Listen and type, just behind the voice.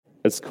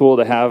It's cool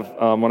to have,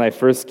 when I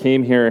first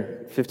came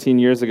here 15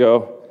 years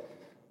ago,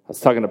 I was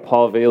talking to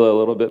Paul Vela a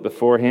little bit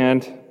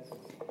beforehand,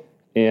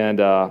 and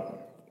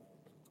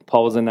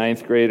Paul was a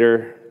ninth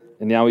grader,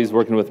 and now he's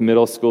working with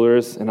middle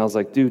schoolers, and I was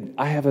like, dude,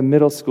 I have a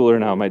middle schooler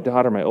now. My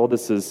daughter, my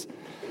oldest, is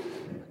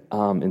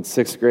in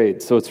sixth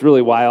grade, so it's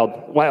really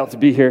wild to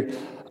be here.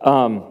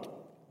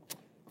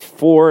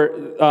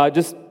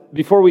 Just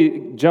before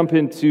we jump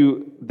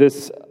into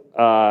this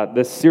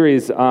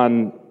series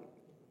on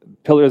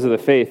Pillars of the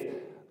Faith,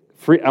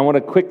 I want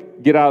to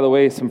quick get out of the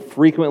way some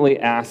frequently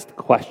asked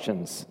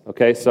questions.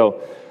 Okay,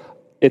 so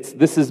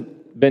this has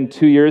been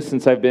 2 years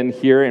since I've been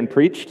here and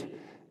preached,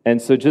 and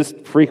so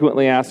just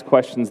frequently asked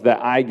questions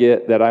that I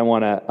get that I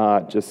want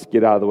to just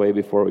get out of the way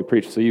before we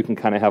preach, so you can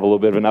kind of have a little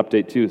bit of an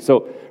update too.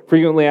 So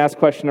frequently asked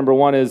question number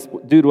one is,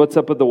 dude, what's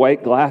up with the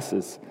white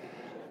glasses?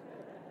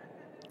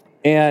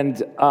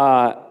 And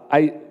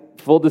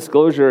full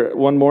disclosure,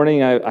 one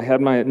morning I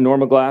had my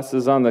normal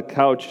glasses on the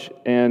couch,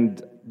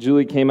 and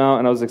Julie came out,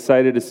 and I was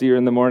excited to see her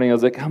in the morning. I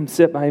was like, come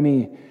sit by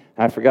me. And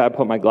I forgot I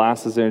put my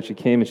glasses there, and she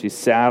came and she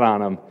sat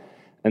on them.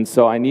 And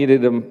so I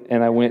needed them,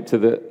 and I went to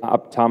the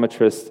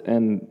optometrist,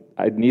 and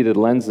I needed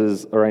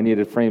lenses, or I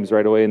needed frames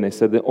right away, and they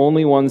said the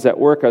only ones that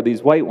work are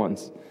these white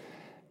ones.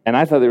 And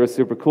I thought they were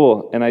super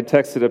cool. And I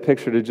texted a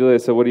picture to Julie. I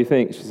said, what do you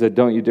think? She said,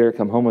 don't you dare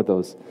come home with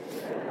those.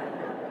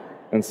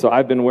 And so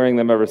I've been wearing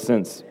them ever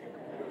since.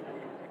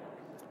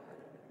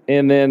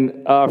 And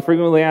then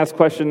frequently asked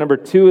question number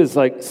two is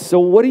like,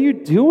 so what are you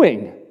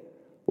doing?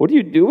 What are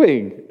you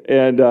doing?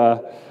 And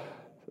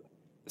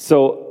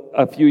so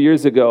a few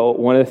years ago,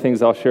 one of the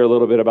things I'll share a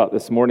little bit about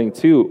this morning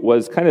too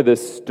was kind of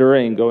this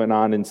stirring going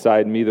on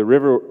inside me. The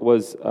river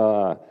was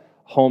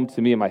home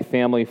to me and my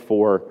family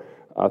for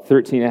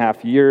 13 and a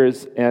half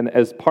years. And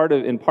as part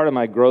of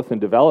my growth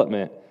and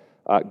development,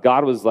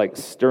 God was like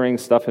stirring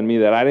stuff in me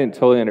that I didn't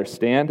totally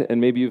understand. And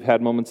maybe you've had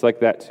moments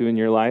like that too in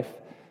your life.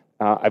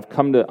 I've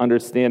come to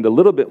understand a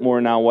little bit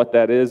more now what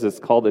that is. It's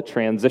called a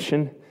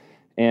transition,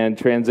 and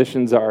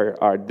transitions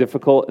are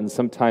difficult and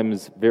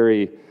sometimes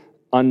very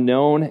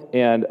unknown.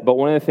 But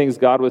one of the things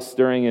God was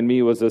stirring in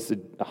me was this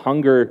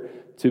hunger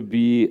to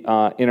be in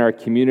our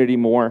community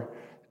more,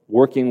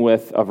 working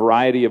with a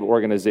variety of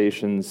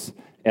organizations.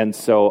 And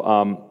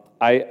so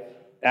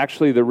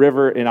the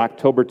river in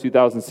October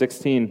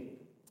 2016,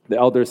 the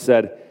elders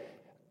said,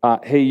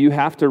 hey, you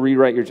have to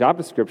rewrite your job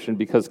description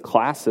because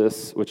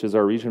Classis, which is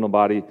our regional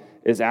body,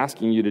 is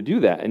asking you to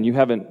do that, and you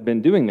haven't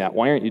been doing that.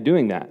 Why aren't you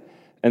doing that?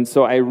 And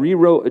so I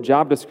rewrote a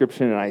job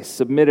description, and I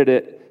submitted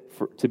it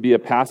to be a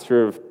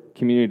pastor of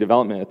community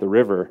development at the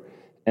river.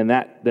 And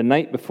the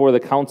night before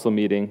the council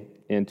meeting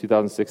in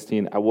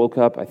 2016, I woke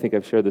up. I think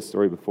I've shared this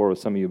story before with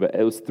some of you, but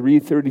it was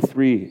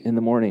 3:33 in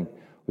the morning,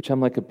 which I'm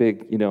like a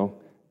big,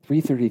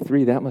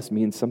 3:33, that must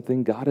mean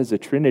something. God is a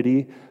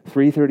Trinity,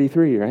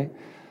 3:33, right?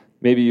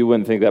 Maybe you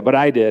wouldn't think that, but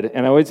I did.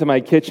 And I went to my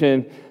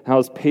kitchen, and I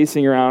was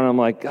pacing around, and I'm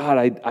like, God,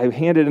 I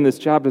handed in this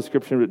job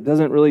description, but it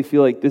doesn't really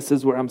feel like this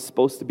is where I'm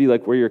supposed to be,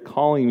 like where you're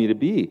calling me to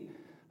be.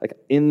 Like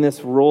in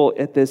this role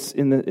at this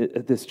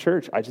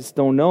church, I just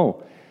don't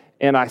know.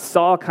 And I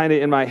saw kind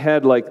of in my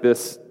head like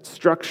this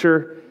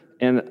structure,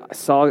 and I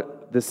saw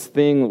this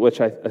thing,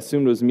 which I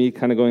assumed was me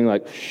kind of going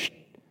like,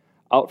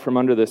 out from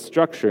under this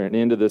structure and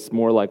into this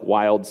more like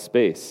wild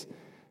space.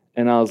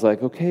 And I was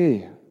like,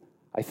 okay,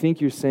 I think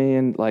you're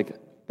saying like,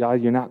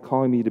 God, you're not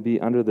calling me to be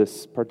under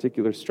this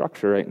particular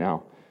structure right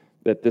now,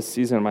 at this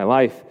season of my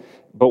life,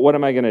 but what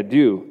am I going to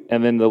do?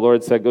 And then the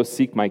Lord said, go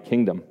seek my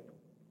kingdom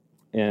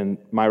and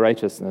my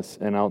righteousness,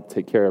 and I'll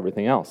take care of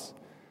everything else.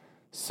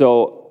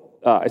 So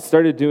I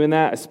started doing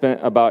that. I spent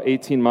about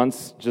 18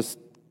 months just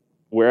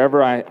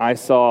wherever I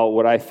saw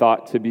what I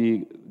thought to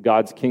be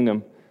God's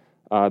kingdom,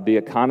 the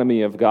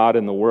economy of God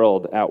in the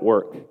world at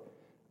work.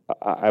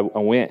 I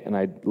went and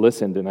I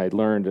listened and I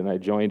learned and I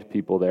joined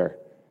people there.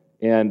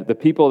 And the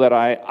people that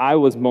I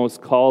was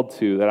most called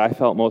to, that I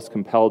felt most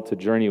compelled to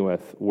journey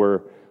with,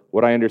 were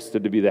what I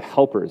understood to be the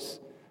helpers,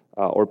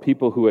 or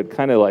people who had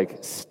kind of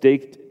like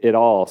staked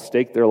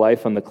their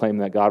life on the claim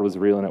that God was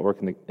real and at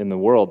work in the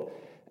world.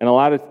 And a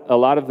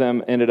lot of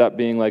them ended up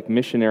being like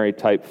missionary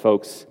type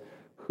folks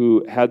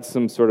who had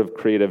some sort of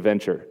creative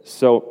venture.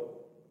 So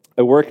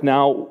I work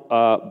now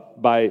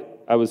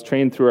I was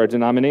trained through our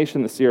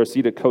denomination, the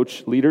CRC, to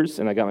coach leaders,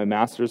 and I got my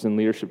master's in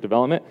leadership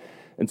development.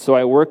 And so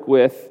I work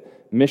with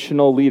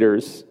missional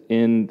leaders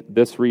in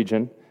this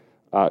region,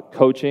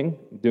 coaching,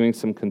 doing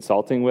some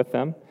consulting with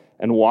them,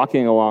 and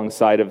walking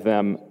alongside of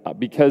them,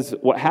 because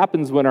what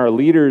happens when our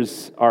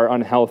leaders are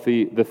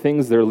unhealthy, the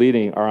things they're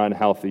leading are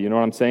unhealthy. You know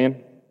what I'm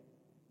saying?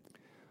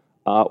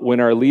 When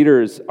our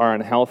leaders are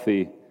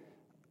unhealthy,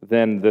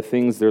 then the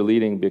things they're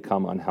leading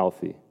become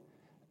unhealthy.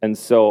 And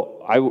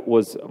so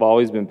I've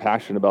always been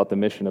passionate about the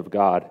mission of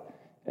God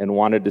and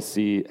wanted to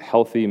see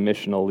healthy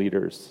missional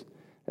leaders.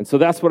 And so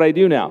that's what I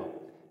do now.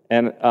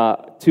 And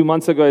 2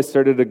 months ago, I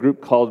started a group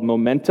called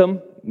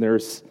Momentum.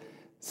 There's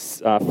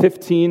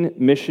 15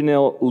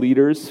 missional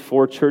leaders,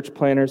 4 church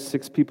planners,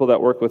 6 people that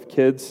work with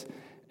kids,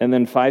 and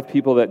then 5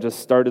 people that just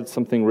started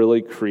something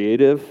really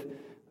creative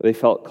They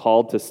felt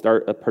called to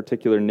start a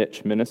particular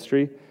niche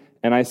ministry.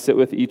 And I sit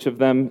with each of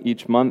them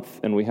each month,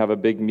 and we have a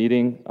big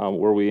meeting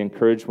where we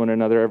encourage one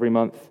another every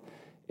month.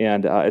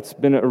 And it's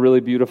been a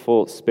really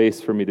beautiful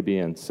space for me to be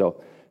in.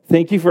 So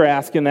thank you for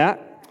asking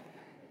that.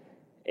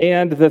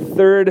 And the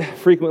third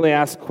frequently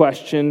asked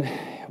question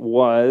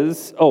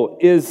was,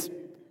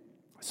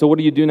 so what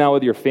do you do now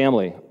with your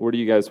family? Where do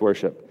you guys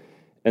worship?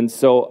 And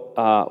so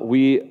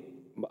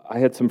I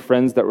had some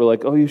friends that were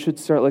like, you should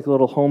start like a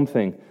little home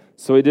thing.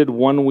 So we did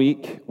 1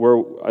 week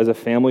where, as a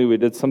family, we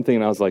did something,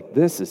 and I was like,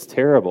 this is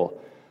terrible.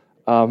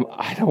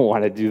 I don't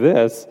want to do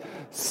this.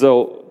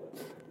 So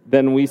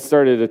then we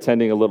started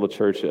attending a little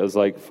church. It was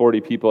like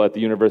 40 people at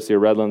the University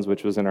of Redlands,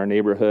 which was in our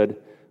neighborhood.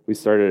 We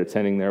started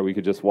attending there. We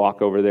could just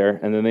walk over there.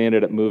 And then they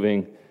ended up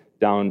moving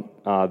down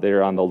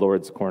there on the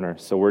Lord's Corner.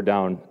 So we're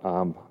down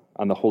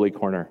on the Holy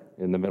Corner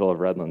in the middle of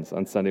Redlands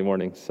on Sunday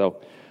mornings.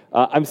 So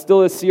I'm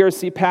still a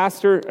CRC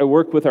pastor. I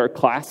work with our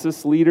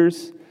classis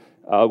leaders.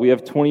 We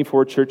have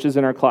 24 churches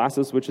in our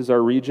classis, which is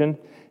our region,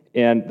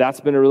 and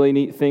that's been a really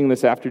neat thing.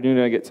 This afternoon,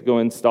 I get to go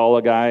install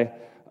a guy.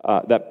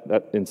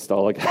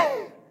 Install a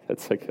guy.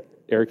 That's like an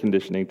air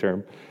conditioning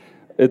term.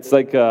 It's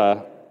like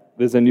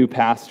there's a new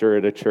pastor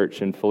at a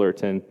church in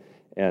Fullerton,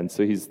 and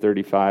so he's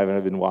 35, and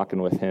I've been walking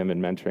with him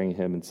and mentoring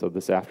him, and so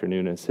this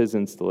afternoon is his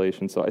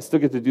installation. So I still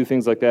get to do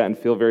things like that and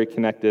feel very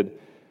connected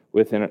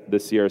within the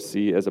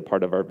CRC as a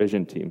part of our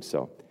vision team.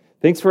 So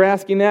thanks for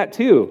asking that,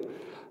 too.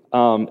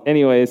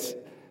 Anyways,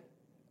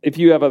 if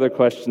you have other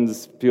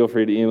questions, feel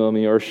free to email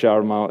me or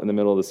shout them out in the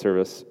middle of the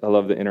service. I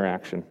love the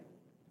interaction.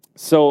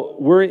 So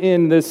we're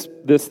in this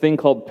thing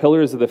called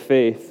Pillars of the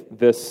Faith,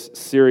 this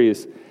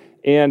series.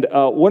 And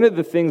one of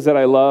the things that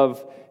I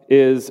love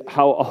is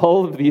how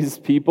all of these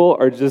people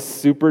are just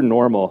super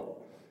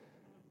normal.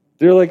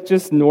 They're like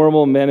just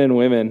normal men and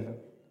women.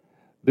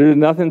 There's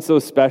nothing so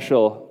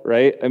special,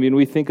 right? I mean,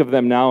 we think of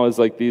them now as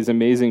like these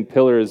amazing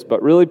pillars,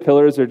 but really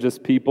pillars are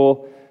just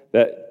people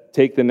that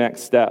take the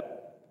next step.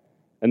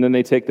 And then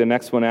they take the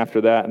next one after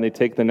that, and they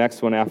take the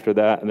next one after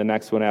that, and the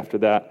next one after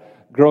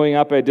that. Growing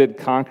up, I did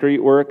concrete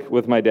work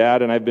with my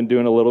dad, and I've been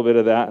doing a little bit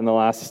of that in the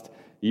last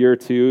year or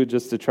two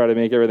just to try to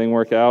make everything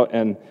work out.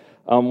 And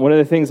one of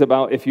the things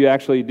about if you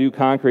actually do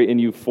concrete and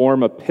you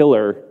form a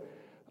pillar,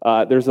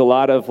 there's a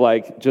lot of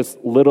like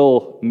just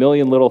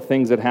million little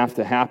things that have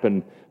to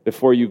happen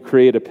before you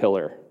create a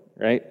pillar,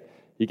 right?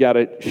 You got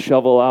to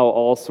shovel out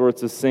all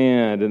sorts of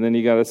sand, and then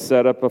you got to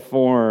set up a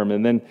form,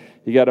 and then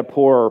you got to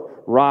pour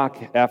rock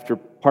after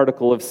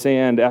particle of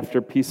sand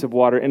after piece of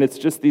water, and it's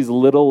just these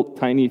little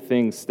tiny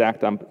things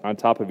stacked on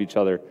top of each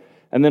other.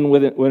 And then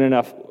with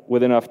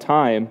enough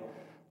time,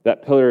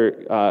 that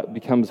pillar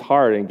becomes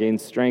hard and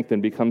gains strength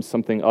and becomes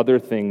something other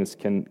things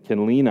can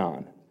lean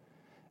on.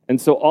 And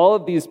so all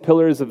of these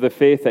pillars of the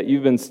faith that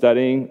you've been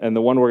studying, and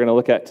the one we're going to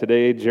look at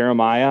today,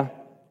 Jeremiah,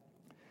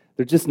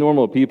 they're just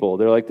normal people.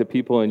 They're like the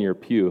people in your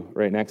pew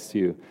right next to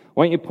you.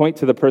 Why don't you point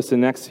to the person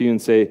next to you and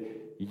say,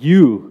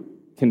 you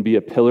can be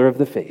a pillar of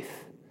the faith.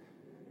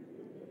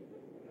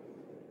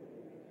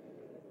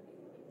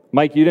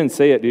 Mike, you didn't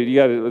say it, dude. You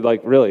got to,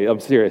 like, really, I'm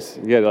serious.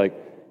 You got to, like,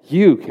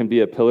 you can be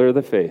a pillar of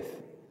the faith.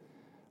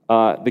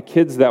 The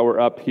kids that were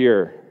up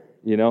here,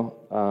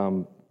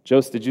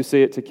 Jose, did you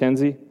say it to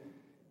Kenzie?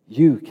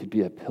 You could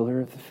be a pillar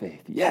of the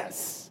faith.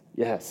 Yes,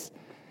 yes.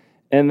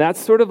 And that's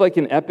sort of like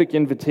an epic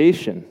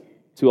invitation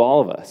to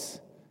all of us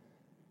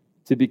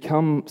to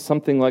become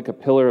something like a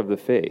pillar of the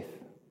faith.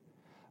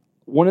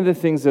 One of the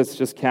things that's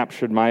just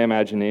captured my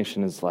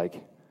imagination is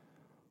like,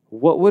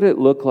 what would it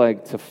look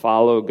like to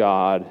follow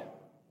God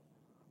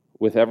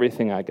with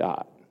everything I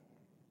got?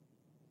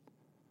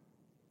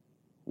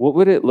 What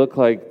would it look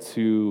like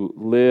to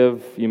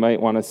live, you might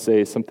want to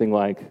say something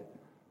like,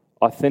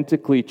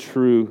 authentically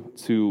true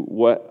to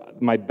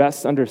what my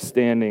best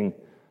understanding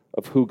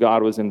of who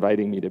God was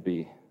inviting me to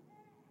be?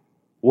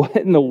 What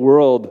in the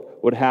world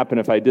would happen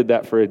if I did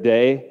that for a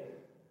day,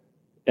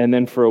 and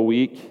then for a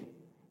week,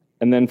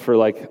 and then for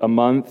like a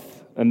month,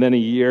 and then a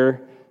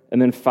year,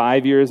 and then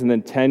 5 years, and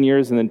then 10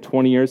 years, and then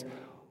 20 years?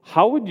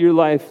 How would your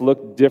life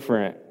look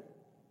different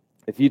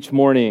if each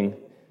morning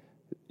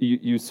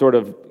you sort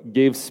of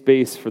gave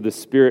space for the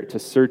Spirit to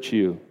search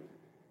you,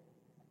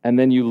 and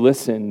then you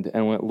listened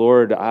and went,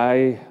 Lord,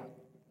 I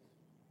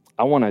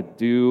want to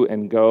do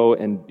and go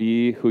and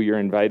be who you're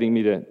inviting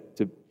me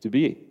to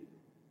be?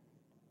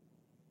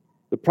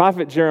 The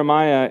prophet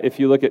Jeremiah, if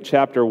you look at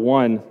chapter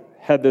 1,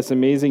 had this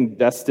amazing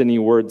destiny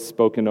word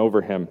spoken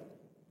over him.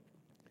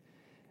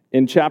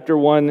 In chapter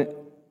 1,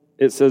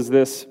 it says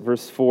this,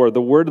 verse 4,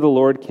 the word of the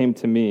Lord came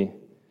to me.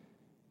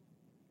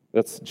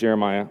 That's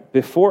Jeremiah.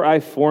 Before I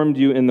formed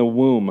you in the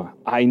womb,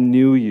 I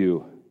knew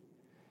you.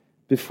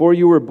 Before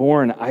you were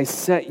born, I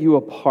set you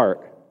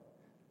apart.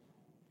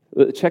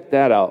 Check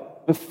that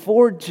out.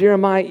 Before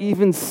Jeremiah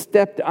even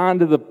stepped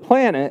onto the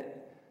planet,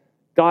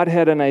 God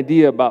had an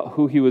idea about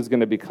who he was going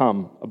to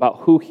become,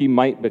 about who he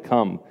might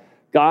become.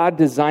 God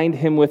designed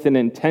him with an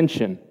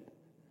intention.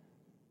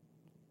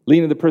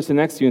 Lean to the person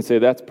next to you and say,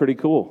 that's pretty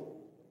cool.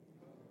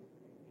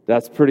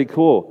 That's pretty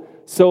cool.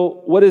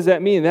 So what does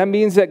that mean? That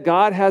means that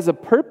God has a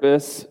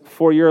purpose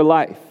for your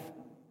life.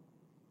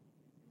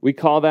 We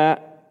call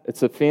that,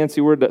 it's a fancy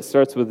word that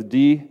starts with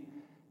D,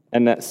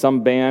 and that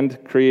some band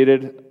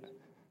created,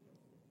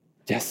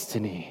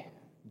 destiny.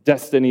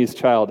 Destiny's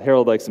Child.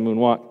 Harold likes to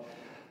moonwalk.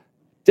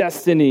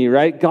 Destiny,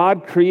 right?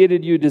 God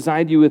created you,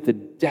 designed you with a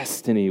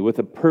destiny, with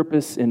a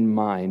purpose in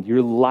mind.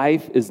 Your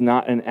life is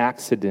not an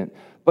accident,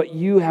 but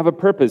you have a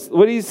purpose.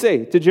 What did he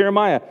say to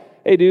Jeremiah?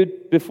 Hey,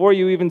 dude, before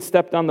you even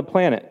stepped on the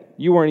planet,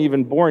 you weren't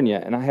even born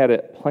yet, and I had a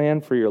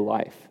plan for your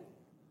life.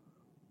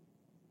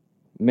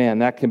 Man,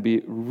 that can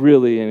be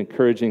really an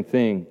encouraging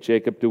thing.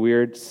 Jacob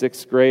DeWeerd,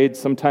 6th grade.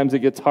 Sometimes it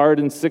gets hard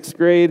in 6th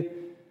grade.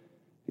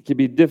 It can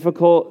be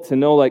difficult to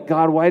know, like,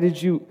 God, why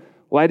did you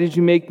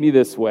make me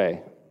this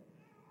way?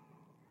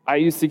 I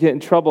used to get in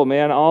trouble,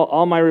 man.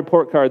 All my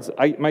report cards,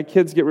 my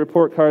kids get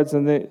report cards,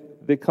 and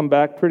they come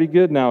back pretty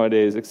good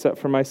nowadays, except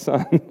for my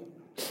son.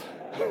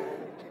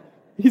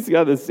 He's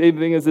got the same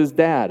thing as his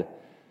dad.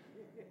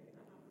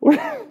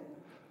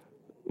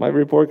 My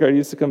report card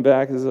used to come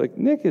back and it's like,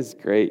 Nick is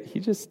great.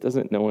 He just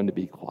doesn't know when to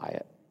be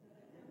quiet.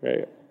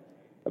 Right?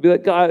 I'd be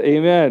like, God,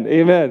 amen,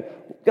 amen.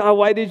 God,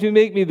 why did you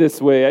make me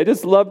this way? I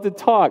just love to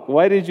talk.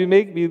 Why did you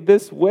make me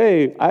this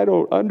way? I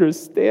don't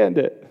understand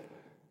it.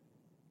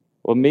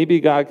 Well, maybe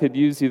God could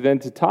use you then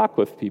to talk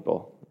with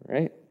people,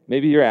 right?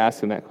 Maybe you're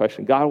asking that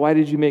question. God, why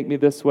did you make me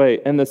this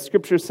way? And the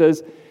scripture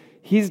says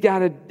he's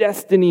got a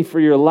destiny for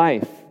your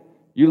life.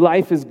 Your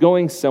life is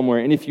going somewhere.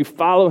 And if you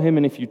follow him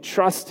and if you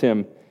trust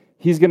him,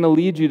 he's going to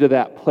lead you to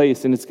that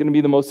place, and it's going to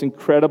be the most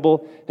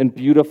incredible and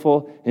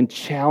beautiful and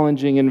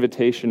challenging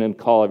invitation and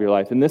call of your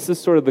life. And this is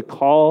sort of the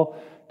call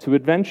to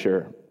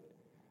adventure.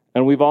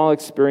 And we've all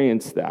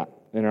experienced that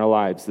in our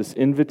lives, this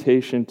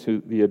invitation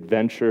to the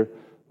adventure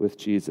with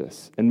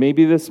Jesus. And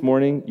maybe this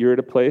morning you're at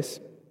a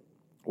place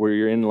where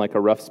you're in like a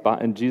rough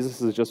spot, and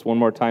Jesus is just one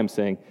more time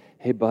saying,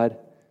 hey, bud,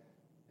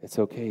 it's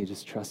okay.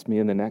 Just trust me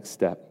in the next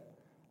step.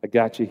 I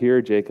got you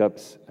here,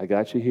 Jacobs. I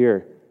got you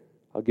here.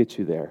 I'll get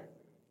you there.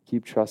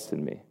 Keep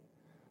trusting me.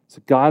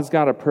 So God's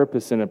got a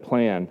purpose and a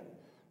plan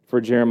for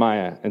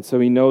Jeremiah, and so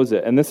he knows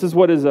it. And this is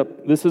what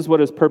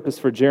his purpose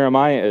for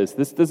Jeremiah is.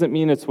 This doesn't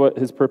mean it's what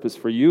his purpose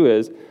for you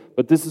is,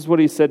 but this is what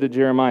he said to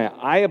Jeremiah.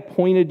 I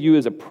appointed you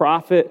as a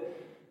prophet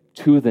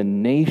to the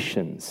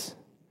nations.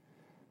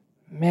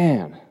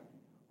 Man,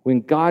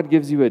 when God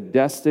gives you a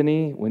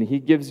destiny, when he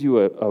gives you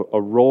a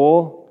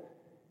role,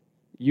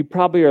 you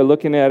probably are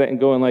looking at it and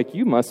going like,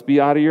 you must be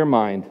out of your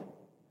mind.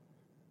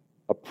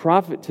 A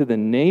prophet to the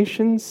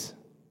nations?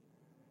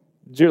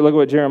 Look at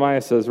what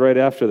Jeremiah says right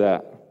after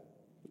that.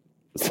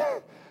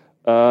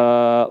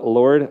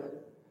 Lord,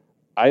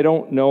 I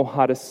don't know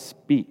how to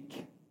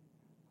speak.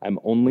 I'm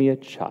only a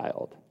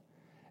child.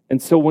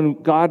 And so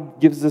when God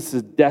gives us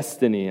a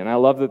destiny, and I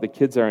love that the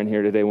kids are in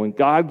here today, when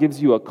God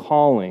gives you a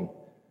calling,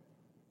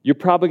 you're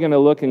probably going to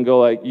look and go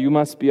like, you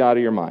must be out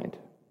of your mind.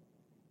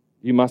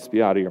 You must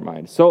be out of your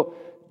mind.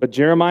 But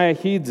Jeremiah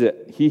heeds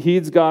it. He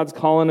heeds God's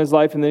call in his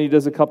life, and then he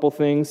does a couple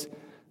things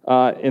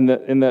in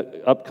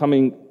the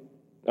upcoming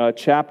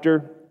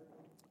chapter.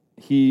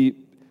 He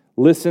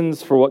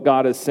listens for what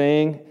God is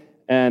saying,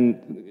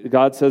 and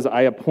God says,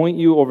 I appoint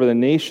you over the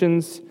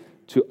nations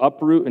to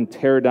uproot and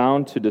tear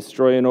down, to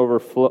destroy and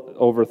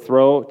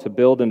overthrow, to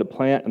build and to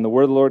plant. And the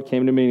word of the Lord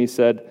came to me, and he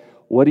said,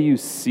 what do you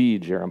see,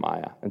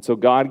 Jeremiah? And so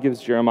God gives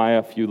Jeremiah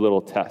a few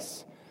little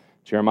tests.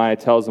 Jeremiah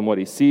tells him what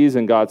he sees,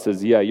 and God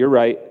says, yeah, you're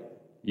right.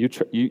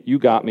 You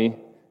got me.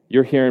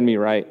 You're hearing me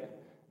right.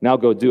 Now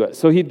go do it.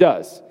 So he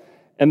does.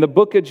 And the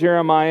book of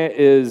Jeremiah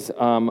is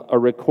a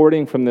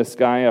recording from this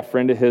guy, a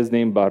friend of his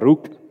named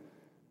Baruch.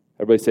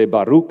 Everybody say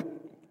Baruch.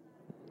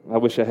 I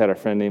wish I had a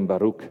friend named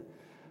Baruch.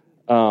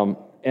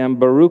 And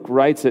Baruch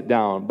writes it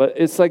down. But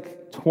it's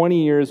like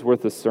 20 years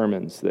worth of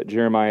sermons that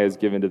Jeremiah has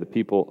given to the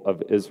people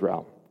of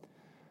Israel.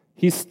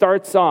 He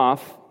starts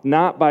off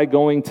not by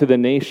going to the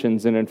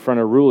nations and in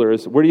front of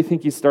rulers. Where do you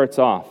think he starts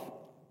off?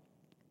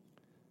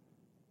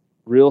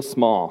 Real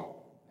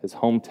small, his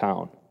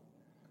hometown.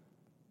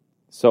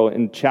 So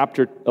in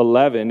chapter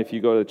 11, if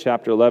you go to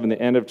chapter 11,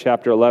 the end of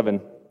chapter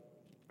 11,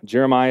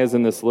 Jeremiah is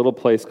in this little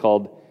place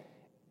called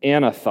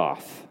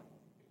Anathoth.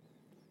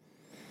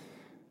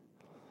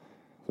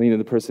 Lean to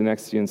the person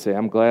next to you and say,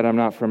 I'm glad I'm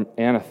not from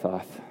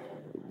Anathoth.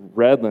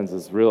 Redlands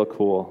is real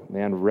cool,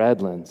 man.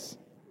 Redlands.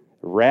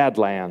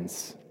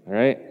 Radlands, all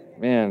right?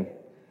 Man,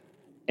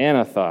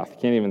 Anathoth.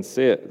 Can't even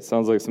say it. It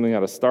sounds like something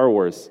out of Star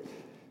Wars.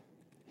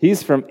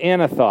 He's from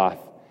Anathoth,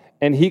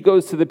 and he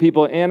goes to the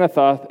people of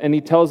Anathoth, and he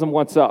tells them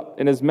what's up.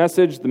 And his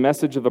message, the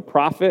message of a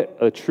prophet,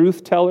 a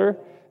truth teller,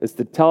 is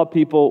to tell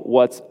people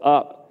what's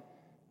up.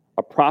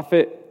 A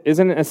prophet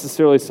isn't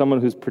necessarily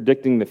someone who's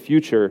predicting the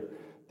future.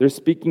 They're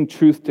speaking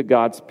truth to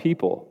God's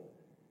people.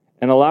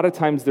 And a lot of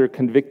times they're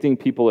convicting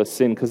people of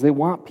sin because they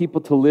want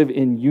people to live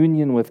in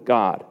union with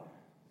God.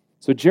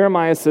 So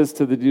Jeremiah says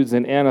to the dudes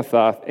in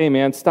Anathoth, hey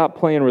man, stop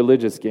playing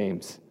religious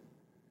games.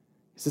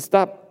 He says,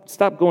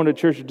 stop going to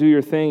church to do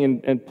your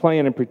thing and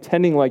playing and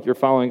pretending like you're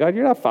following God.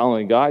 You're not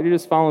following God. You're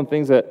just following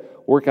things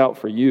that work out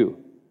for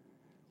you.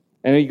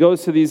 And he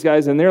goes to these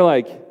guys, and they're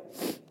like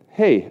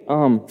hey,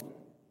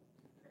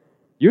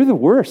 you're the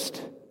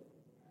worst.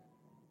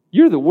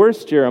 You're the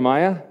worst,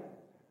 Jeremiah.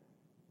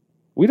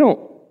 We're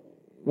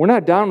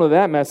not down with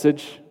that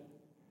message.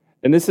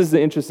 And this is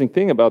the interesting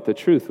thing about the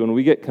truth. When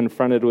we get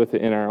confronted with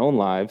it in our own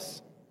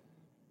lives,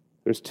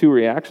 there's two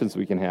reactions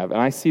we can have. And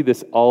I see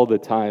this all the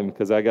time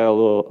because I got a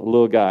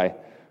little guy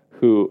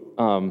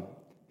who,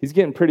 he's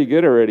getting pretty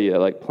good already at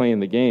like playing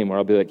the game, where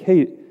I'll be like,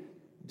 hey,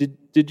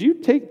 did you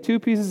take 2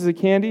 pieces of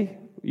candy?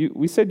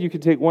 We said you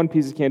could take 1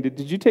 piece of candy.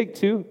 Did you take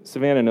 2?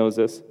 Savannah knows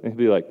this. And he'll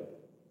be like,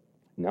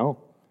 no,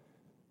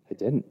 I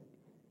didn't.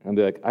 And I'll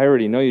be like, I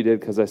already know you did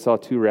because I saw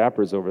 2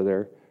 wrappers over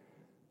there.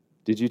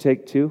 Did you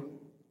take 2?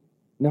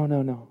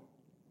 No.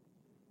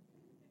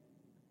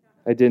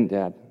 I didn't,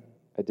 Dad.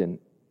 I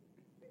didn't.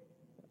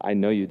 I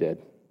know you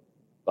did,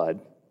 bud.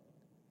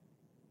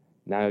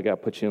 Now I got to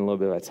put you in a little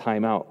bit of a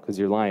timeout because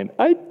you're lying.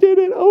 I did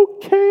it.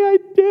 Okay, I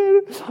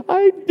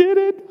did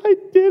it.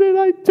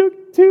 I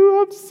took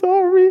 2. I'm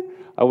sorry.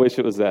 I wish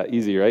it was that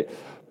easy, right?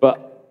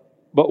 But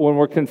when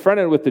we're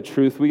confronted with the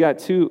truth, we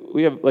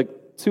have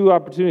like 2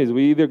 opportunities.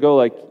 We either go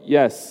like,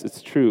 yes,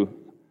 it's true.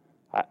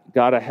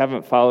 God, I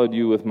haven't followed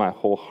you with my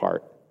whole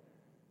heart.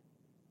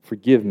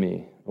 Forgive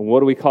me. And what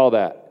do we call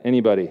that?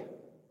 Anybody?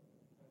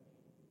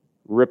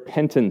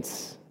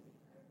 Repentance.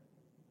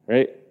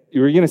 Right?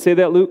 You were going to say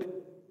that, Luke?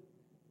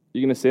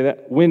 You're going to say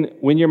that?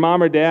 When your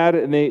mom or dad,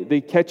 and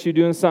they catch you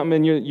doing something,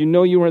 and you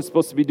know you weren't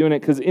supposed to be doing it,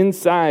 because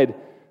inside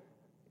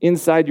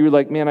you were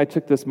like, man, I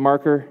took this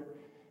marker,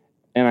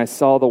 and I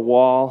saw the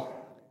wall,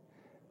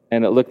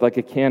 and it looked like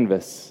a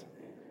canvas.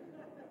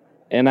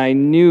 And I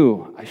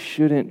knew I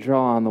shouldn't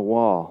draw on the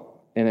wall.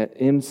 And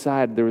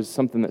inside there was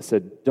something that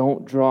said,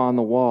 don't draw on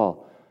the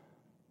wall.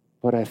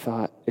 But I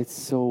thought, it's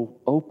so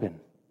open.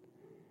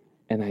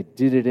 And I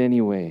did it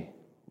anyway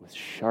with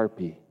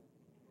Sharpie.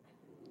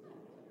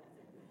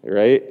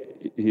 Right?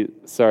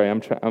 Sorry,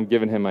 I'm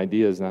giving him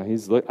ideas now.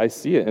 I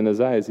see it in his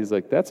eyes. He's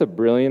like, that's a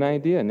brilliant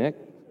idea, Nick.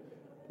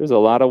 There's a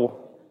lot of...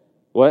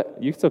 What?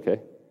 It's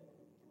okay.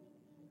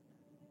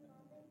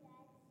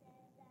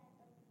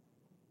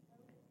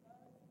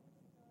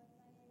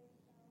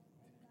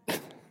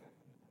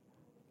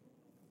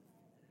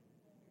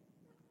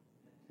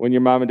 When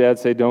your mom and dad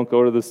say, don't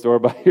go to the store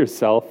by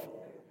yourself,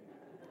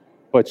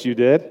 but you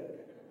did?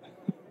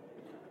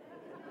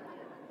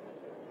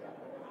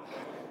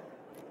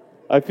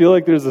 I feel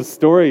like there's a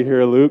story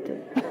here, Luke.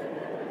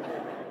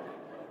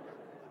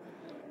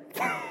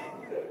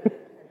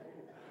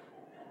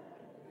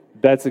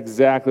 That's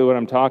exactly what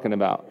I'm talking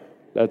about.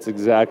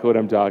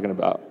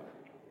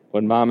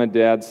 When mom and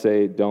dad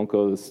say, don't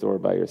go to the store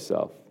by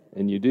yourself,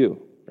 and you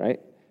do, right?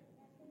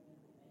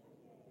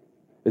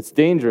 It's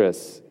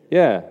dangerous.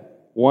 Yeah.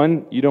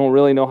 1, you don't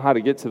really know how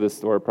to get to the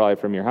store probably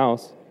from your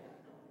house.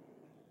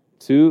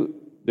 2,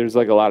 there's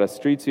like a lot of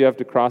streets you have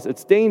to cross.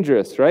 It's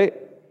dangerous, right?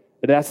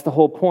 But that's the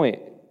whole point.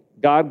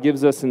 God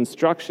gives us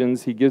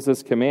instructions. He gives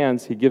us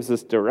commands. He gives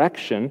us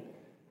direction.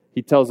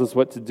 He tells us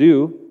what to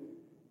do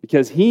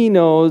because He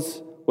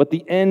knows what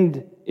the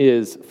end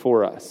is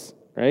for us,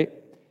 right?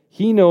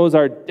 He knows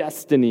our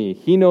destiny.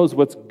 He knows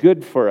what's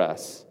good for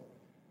us.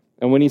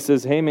 And when He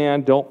says, hey,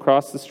 man, don't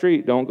cross the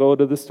street. Don't go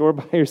to the store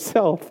by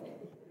yourself.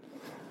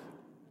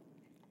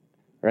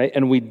 Right?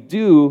 And we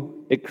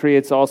do, it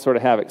creates all sort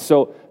of havoc.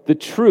 So the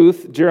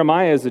truth,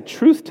 Jeremiah is a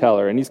truth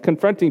teller, and he's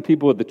confronting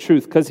people with the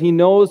truth because he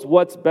knows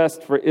what's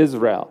best for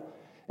Israel.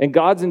 And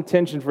God's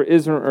intention for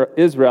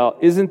Israel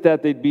isn't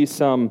that they'd be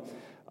some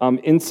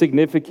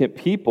insignificant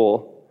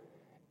people.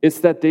 It's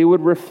that they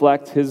would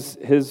reflect his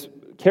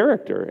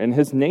character and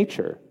His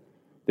nature.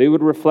 They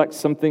would reflect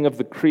something of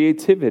the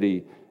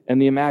creativity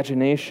and the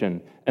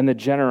imagination and the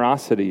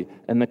generosity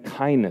and the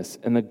kindness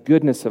and the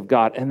goodness of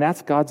God. And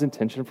that's God's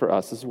intention for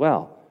us as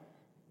well.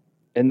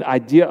 And the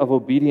idea of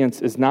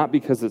obedience is not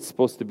because it's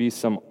supposed to be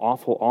some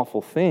awful,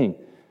 awful thing,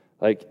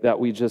 like that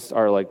we just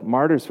are like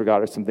martyrs for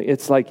God or something.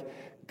 It's like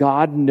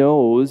God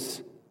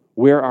knows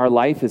where our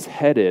life is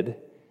headed,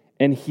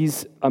 and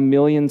He's a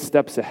million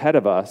steps ahead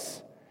of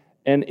us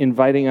and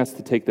inviting us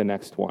to take the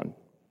next one.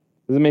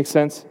 Does it make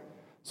sense?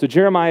 So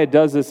Jeremiah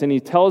does this, and he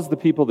tells the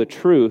people the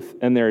truth,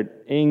 and they're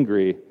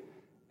angry.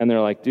 And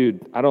they're like,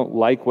 dude, I don't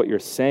like what you're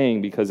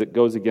saying because it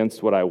goes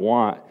against what I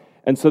want.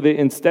 And so they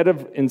instead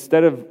of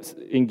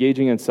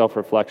engaging in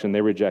self-reflection,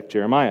 they reject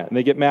Jeremiah, and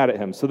they get mad at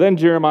him. So then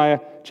Jeremiah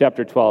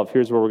chapter 12,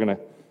 here's where we're going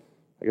to,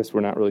 I guess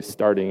we're not really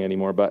starting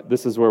anymore, but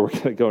this is where we're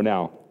going to go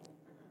now.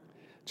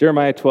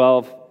 Jeremiah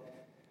 12,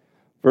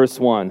 verse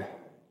 1.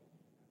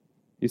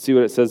 You see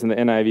what it says in the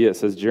NIV? It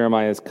says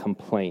Jeremiah's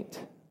complaint.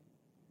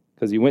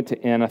 Because he went to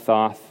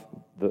Anathoth,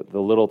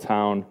 the little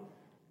town,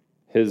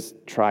 his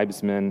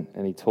tribesmen,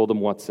 and he told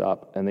them what's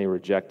up, and they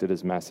rejected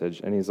his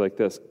message. And he's like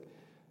this,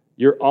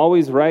 you're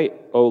always right,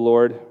 O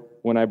Lord,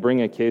 when I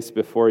bring a case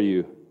before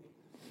you.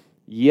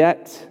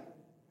 Yet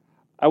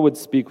I would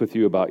speak with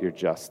you about your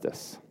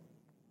justice.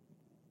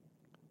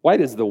 Why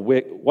does the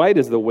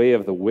way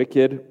of the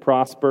wicked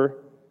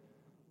prosper?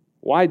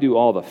 Why do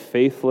all the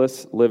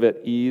faithless live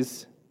at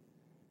ease?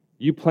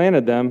 You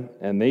planted them,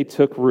 and they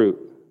took root.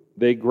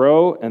 They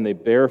grow and they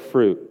bear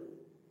fruit.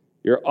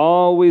 You're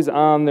always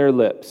on their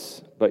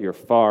lips, but you're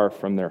far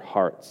from their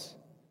hearts.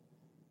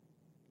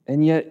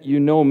 And yet you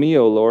know me,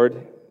 O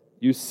Lord.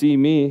 You see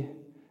me,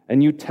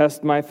 and you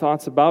test my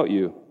thoughts about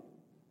you.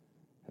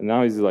 And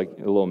now he's like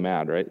a little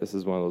mad, right? This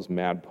is one of those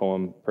mad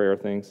poem prayer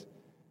things.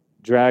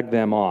 Drag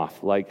them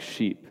off like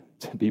sheep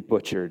to be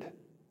butchered.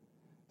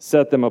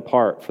 Set them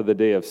apart for the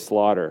day of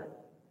slaughter.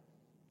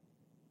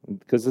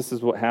 Because this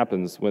is what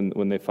happens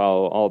when they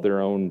follow all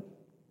their own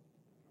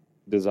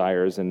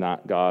desires and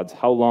not God's.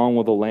 How long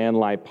will the land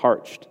lie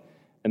parched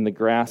and the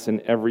grass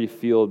in every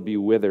field be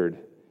withered?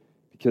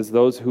 Because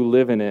those who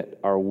live in it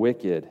are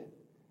wicked.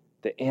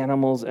 The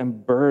animals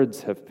and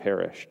birds have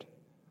perished.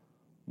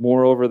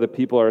 Moreover, the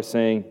people are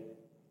saying,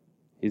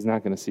 he's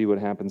not going to see what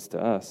happens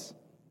to us.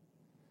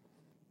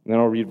 And then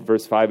I'll read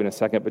verse 5 in a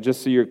second, but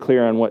just so you're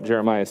clear on what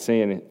Jeremiah is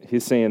saying,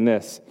 he's saying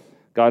this: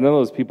 God, none of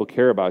those people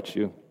care about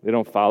you. They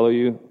don't follow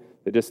you.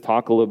 They just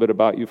talk a little bit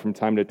about you from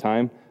time to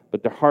time,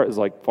 but their heart is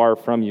like far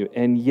from you.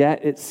 And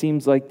yet it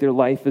seems like their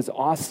life is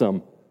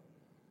awesome.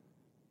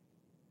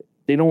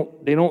 They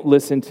don't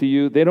listen to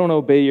you. They don't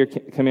obey your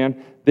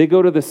command. They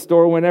go to the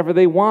store whenever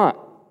they want,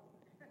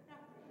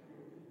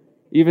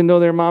 even though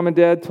their mom and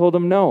dad told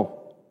them no.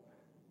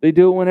 They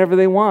do it whenever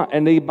they want,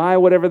 and they buy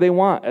whatever they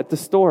want at the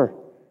store.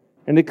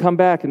 And they come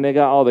back, and they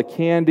got all the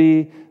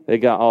candy. They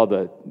got all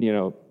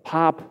the,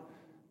 pop.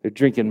 They're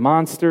drinking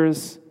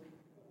Monsters.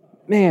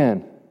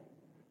 Man,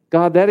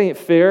 God, that ain't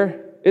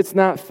fair. It's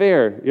not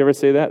fair. You ever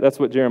say that? That's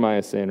what Jeremiah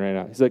is saying right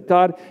now. He's like,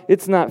 God,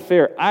 it's not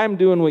fair. I'm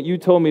doing what you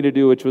told me to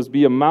do, which was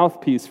be a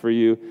mouthpiece for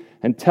you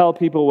and tell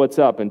people what's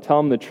up and tell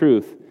them the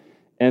truth.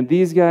 And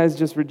these guys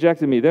just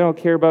rejected me. They don't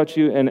care about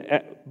you,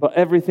 but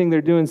everything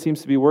they're doing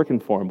seems to be working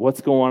for them.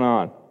 What's going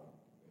on?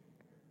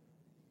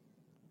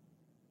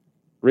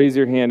 Raise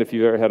your hand if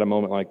you've ever had a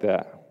moment like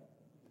that.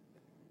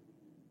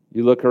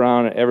 You look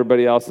around at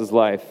everybody else's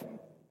life.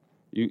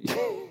 You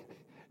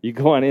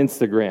go on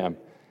Instagram,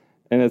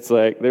 and it's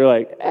like, they're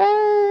like,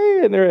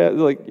 hey, and they're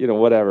like,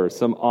 whatever,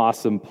 some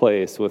awesome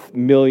place with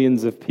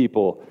millions of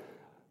people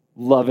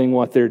loving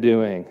what they're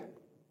doing.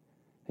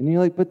 And you're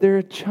like, but they're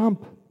a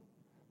chump.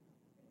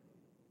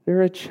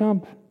 They're a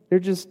chump. They're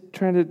just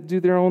trying to do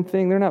their own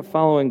thing. They're not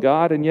following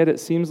God, and yet it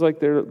seems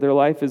like their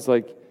life is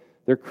like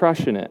they're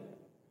crushing it.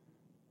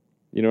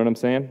 You know what I'm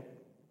saying?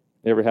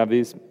 You ever have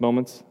these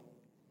moments?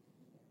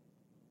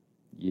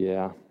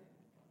 Yeah.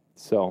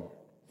 So,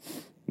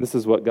 this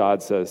is what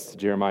God says to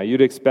Jeremiah. You'd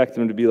expect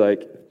him to be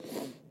like,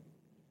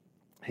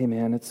 hey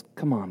man,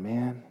 come on,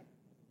 man.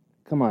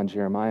 Come on,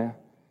 Jeremiah.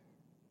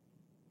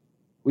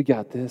 We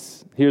got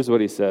this. Here's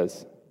what he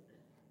says.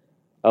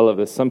 I love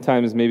this.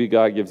 Sometimes maybe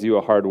God gives you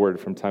a hard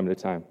word from time to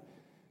time.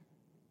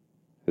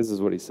 This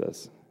is what he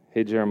says.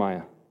 Hey,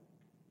 Jeremiah,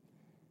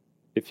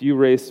 if you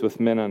race with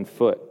men on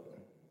foot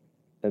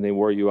and they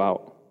wore you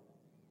out,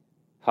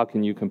 how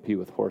can you compete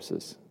with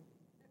horses?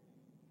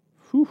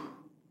 Whew.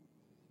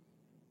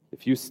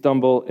 If you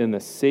stumble in the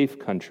safe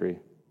country,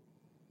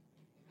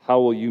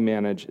 how will you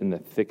manage in the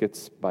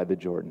thickets by the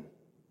Jordan?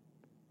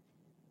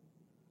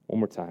 One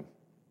more time.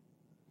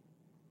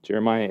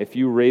 Jeremiah, if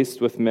you raced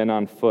with men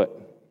on foot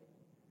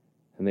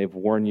and they've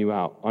worn you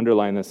out,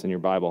 underline this in your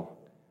Bible,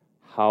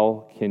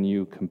 how can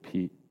you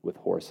compete with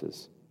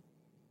horses?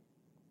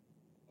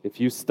 If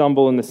you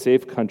stumble in the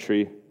safe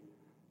country,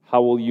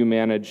 how will you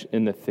manage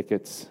in the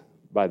thickets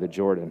by the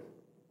Jordan?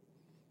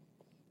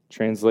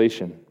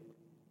 Translation.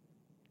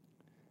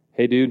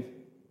 Hey, dude,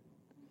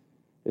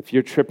 if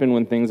you're tripping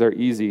when things are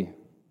easy,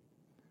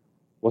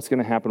 what's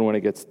going to happen when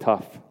it gets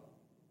tough?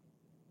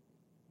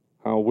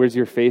 Where's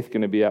your faith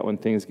going to be at when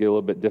things get a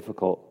little bit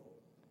difficult?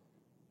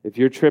 If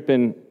you're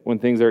tripping when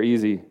things are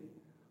easy,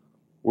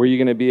 where are you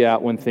going to be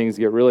at when things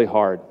get really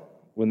hard,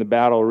 when the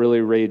battle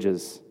really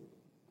rages?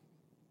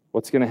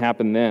 What's going to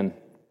happen then?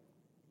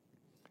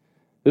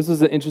 This was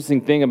the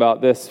interesting thing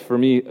about this for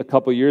me a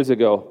couple years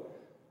ago.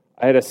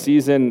 I had a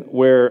season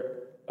where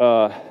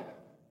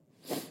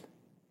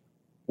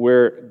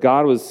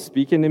God was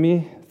speaking to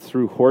me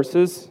through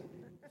horses.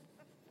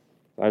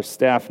 Our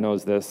staff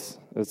knows this.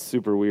 It's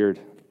super weird.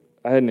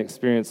 I hadn't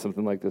experienced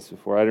something like this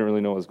before. I didn't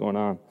really know what was going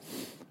on.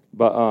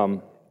 But I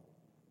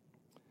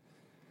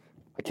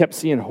kept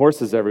seeing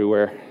horses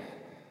everywhere.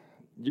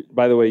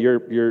 By the way,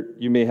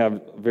 you may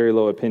have very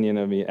low opinion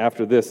of me.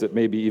 After this, it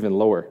may be even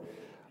lower.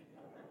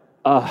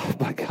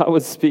 But God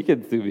was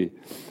speaking to me.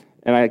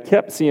 And I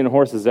kept seeing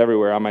horses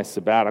everywhere on my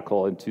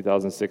sabbatical in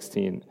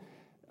 2016.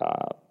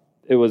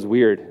 It was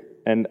weird.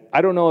 And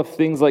I don't know if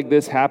things like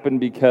this happen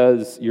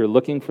because you're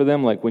looking for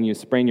them, like when you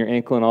sprain your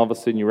ankle and all of a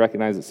sudden you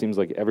recognize it seems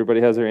like everybody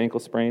has their ankle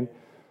sprained.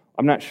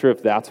 I'm not sure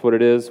if that's what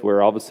it is,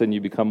 where all of a sudden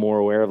you become more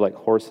aware of like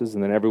horses,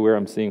 and then everywhere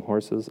I'm seeing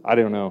horses. I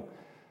don't know.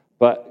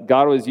 But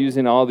God was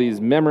using all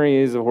these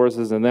memories of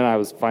horses, and then I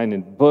was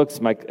finding books.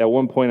 At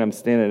one point I'm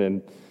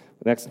standing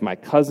next to my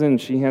cousin.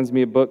 She hands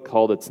me a book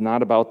called It's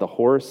Not About the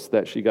Horse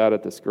that she got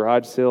at this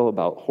garage sale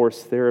about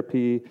horse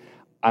therapy.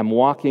 I'm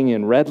walking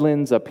in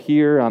Redlands up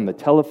here on the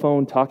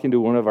telephone talking to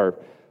one of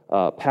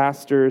our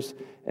pastors,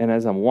 And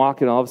as I'm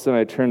walking, all of a sudden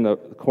I turn the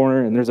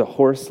corner, and there's a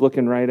horse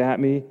looking right at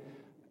me.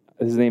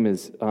 His name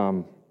is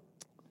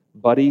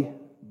Buddy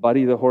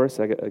the horse.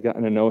 I got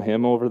to know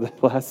him over the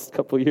last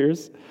couple of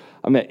years.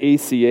 I'm at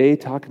ACA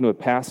talking to a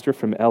pastor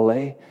from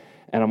LA,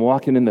 and I'm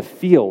walking in the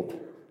field,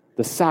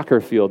 the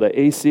soccer field at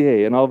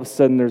ACA, and all of a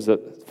sudden there's a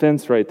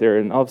fence right there,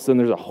 and all of a sudden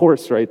there's a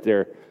horse right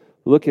there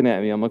looking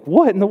at me. I'm like,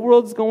 what in the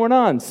world's going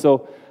on?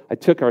 So I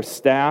took our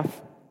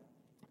staff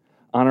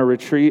on a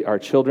retreat, our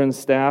children's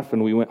staff,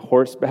 and we went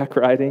horseback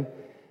riding.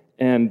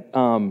 And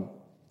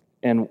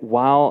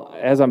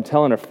as I'm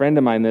telling a friend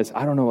of mine this,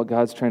 I don't know what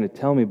God's trying to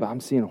tell me, but I'm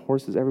seeing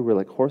horses everywhere,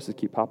 like horses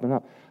keep popping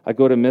up. I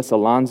go to Miss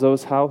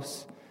Alonzo's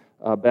house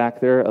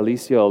back there.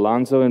 Alicia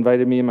Alonzo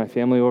invited me and my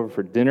family over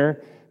for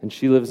dinner, and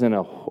she lives in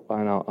a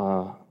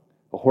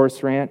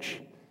horse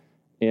ranch.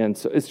 And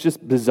so it's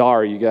just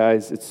bizarre, you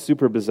guys. It's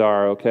super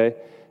bizarre, okay?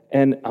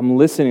 And I'm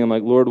listening. I'm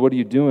like, Lord, what are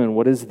you doing?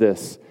 What is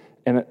this?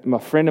 And a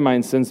friend of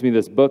mine sends me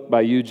this book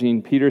by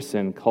Eugene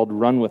Peterson called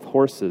Run with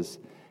Horses.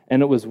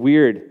 And it was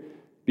weird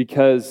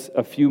because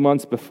a few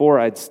months before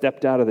I'd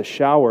stepped out of the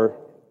shower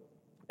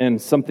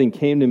and something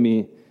came to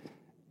me,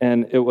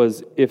 and it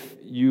was, if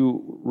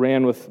you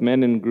ran with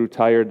men and grew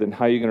tired, then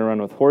how are you going to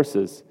run with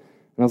horses?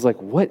 And I was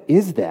like, what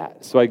is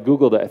that? So I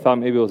Googled it. I thought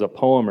maybe it was a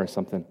poem or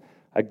something.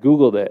 I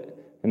Googled it,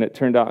 and it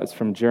turned out it's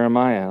from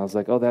Jeremiah. And I was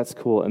like, oh, that's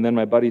cool. And then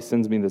my buddy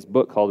sends me this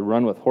book called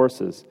Run with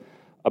Horses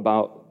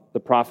about the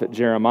prophet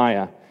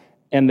Jeremiah.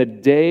 And the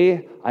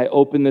day I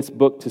open this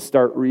book to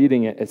start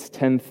reading it, it's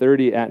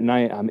 10:30 at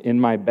night. I'm in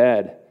my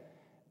bed,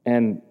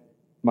 and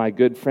my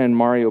good friend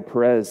Mario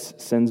Perez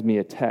sends me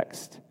a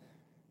text,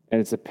 and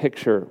it's a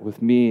picture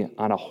with me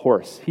on a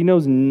horse. He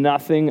knows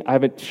nothing. I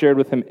haven't shared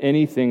with him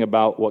anything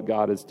about what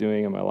God is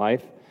doing in my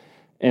life,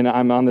 and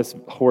I'm on this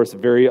horse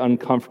very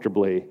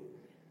uncomfortably,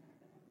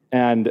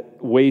 and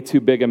way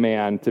too big a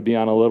man to be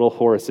on a little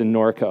horse in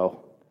Norco.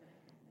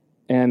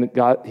 And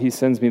he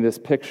sends me this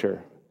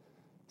picture.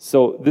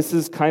 So this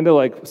is kind of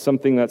like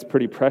something that's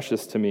pretty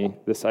precious to me,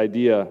 this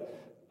idea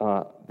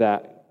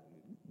that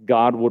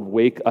God would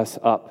wake us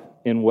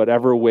up in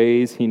whatever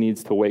ways he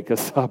needs to wake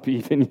us up,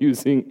 even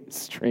using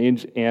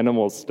strange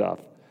animal stuff.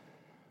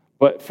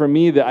 But for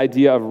me, the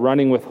idea of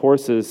running with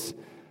horses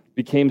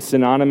became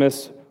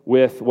synonymous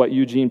with what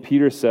Eugene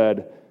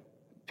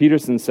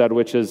Peterson said,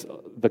 which is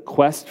the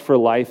quest for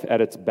life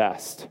at its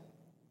best.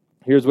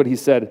 Here's what he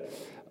said.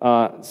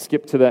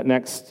 Skip to that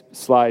next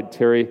slide,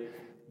 Terry.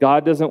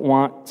 God doesn't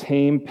want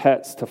tame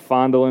pets to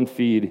fondle and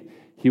feed.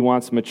 He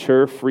wants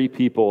mature, free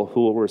people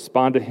who will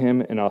respond to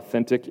him in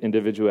authentic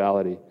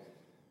individuality.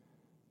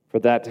 For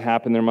that to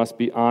happen, there must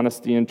be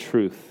honesty and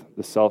truth.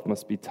 The self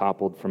must be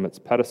toppled from its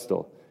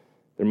pedestal.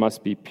 There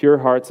must be pure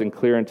hearts and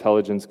clear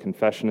intelligence,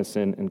 confession of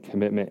sin, and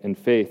commitment and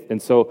faith.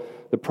 And so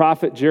the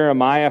prophet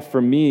Jeremiah,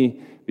 for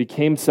me,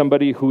 became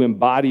somebody who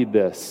embodied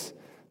this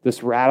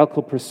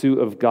radical pursuit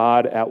of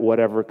God at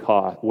whatever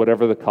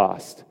the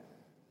cost.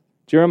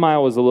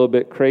 Jeremiah was a little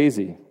bit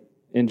crazy.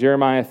 In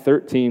Jeremiah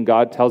 13,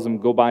 God tells him,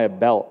 go buy a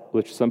belt,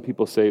 which some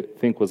people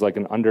think was like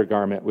an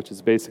undergarment, which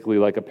is basically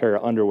like a pair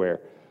of underwear.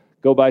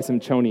 Go buy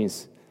some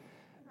chonies.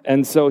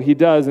 And so he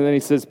does, and then he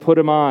says, put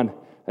them on.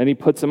 And he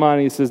puts them on,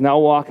 and he says, now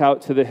walk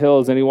out to the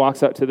hills. And he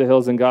walks out to the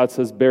hills, and God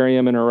says, bury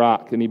him in a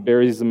rock. And he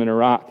buries him in a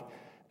rock.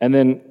 And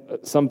then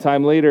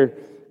sometime later,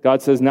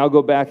 God says, now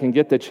go back and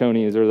get the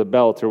chonies or the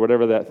belt or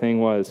whatever that thing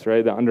was,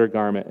 right? The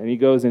undergarment. And he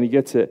goes and he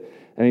gets it.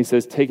 And he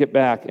says, take it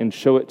back and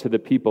show it to the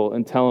people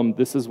and tell them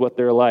this is what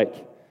they're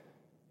like.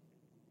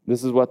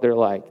 This is what they're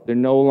like. They're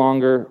no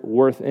longer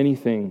worth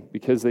anything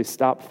because they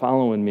stopped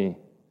following me.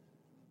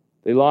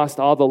 They lost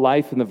all the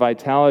life and the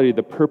vitality,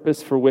 the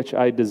purpose for which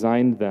I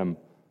designed them.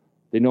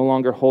 They no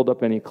longer hold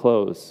up any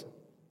clothes.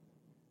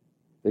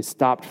 They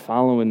stopped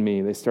following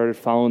me. They started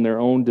following their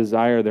own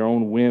desire, their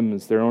own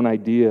whims, their own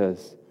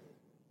ideas.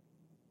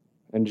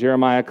 And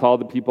Jeremiah called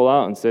the people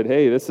out and said,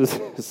 hey, this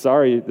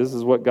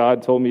is what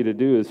God told me to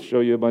do, is show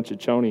you a bunch of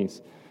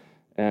chonies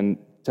and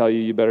tell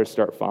you better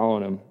start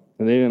following him.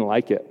 And they didn't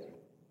like it.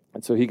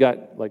 And so he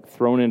got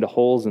thrown into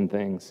holes and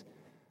things.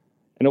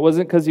 And it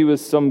wasn't because he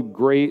was some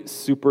great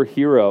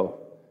superhero.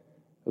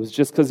 It was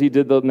just because he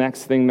did the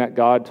next thing that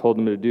God told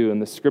him to do. In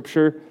the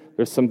scripture,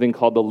 there's something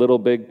called the little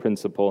big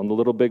principle. And the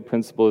little big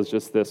principle is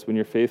just this. When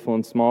you're faithful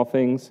in small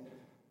things,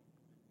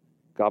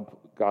 God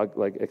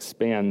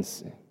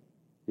expands.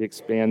 He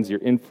expands your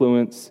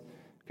influence.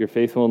 If you're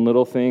faithful in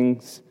little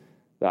things,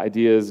 the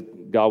idea is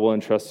God will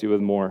entrust you with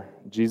more.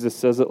 Jesus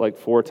says it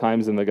 4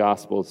 times in the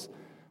Gospels.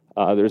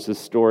 There's this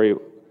story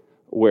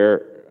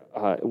where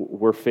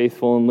we're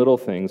faithful in little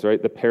things,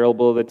 right? The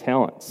parable of the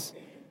talents.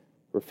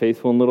 We're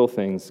faithful in little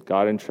things.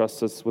 God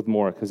entrusts us with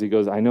more because he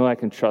goes, I know I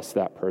can trust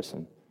that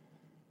person.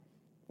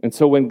 And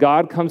so when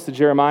God comes to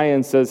Jeremiah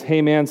and says,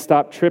 hey man,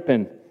 stop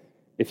tripping.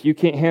 If you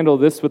can't handle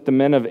this with the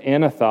men of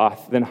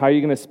Anathoth, then how are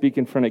you going to speak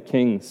in front of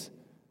kings?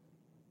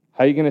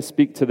 How are you going to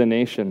speak to the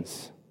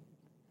nations?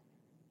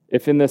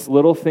 If in this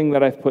little thing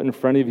that I've put in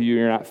front of you,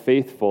 you're not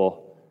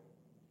faithful,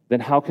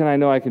 then how can I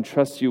know I can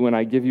trust you when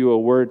I give you a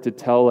word to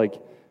tell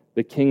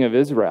the king of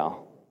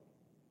Israel?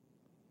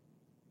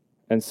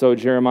 And so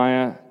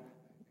Jeremiah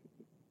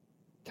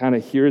kind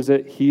of hears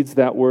it, heeds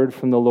that word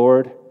from the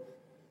Lord,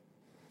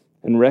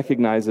 and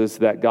recognizes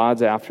that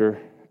God's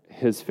after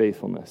his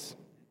faithfulness,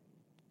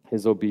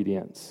 his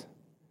obedience,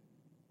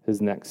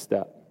 his next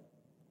step.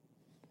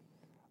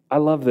 I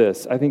love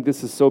this. I think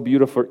this is so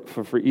beautiful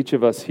for each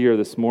of us here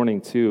this morning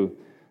too,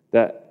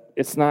 that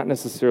it's not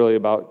necessarily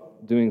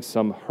about doing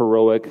some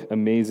heroic,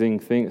 amazing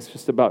thing. It's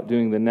just about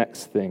doing the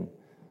next thing.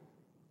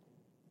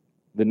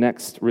 The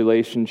next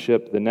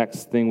relationship, the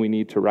next thing we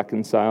need to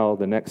reconcile,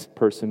 the next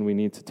person we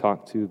need to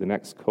talk to, the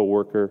next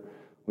coworker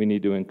we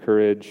need to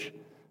encourage,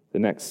 the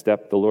next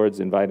step the Lord's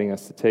inviting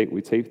us to take.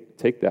 We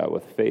take that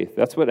with faith.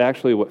 That's what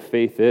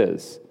faith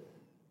is.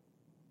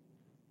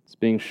 It's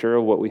being sure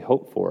of what we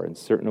hope for and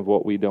certain of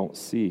what we don't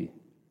see.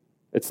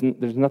 There's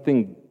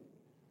nothing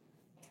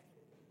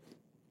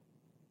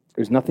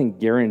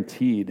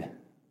guaranteed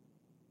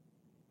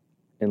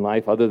in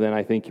life other than,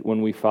 I think,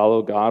 when we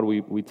follow God,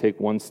 we take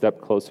one step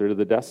closer to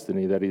the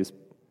destiny that He's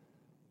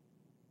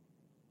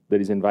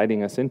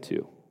inviting us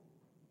into.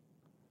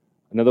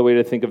 Another way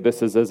to think of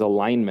this is as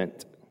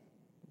alignment.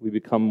 We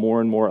become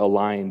more and more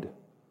aligned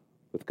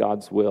with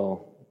God's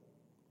will,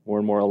 more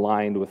and more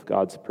aligned with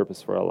God's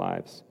purpose for our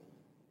lives.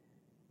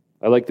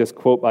 I like this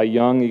quote by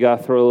Jung. You got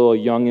to throw a little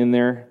Jung in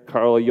there.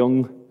 Carl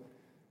Jung,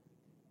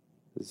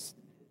 this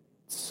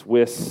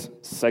Swiss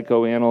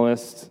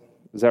psychoanalyst.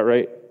 Is that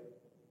right,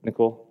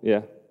 Nicole?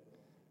 Yeah.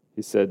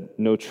 He said,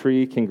 "No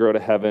tree can grow to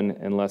heaven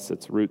unless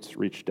its roots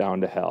reach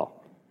down to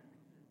hell."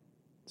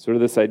 Sort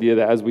of this idea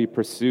that as we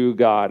pursue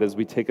God, as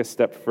we take a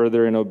step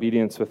further in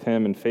obedience with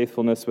Him and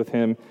faithfulness with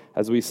Him,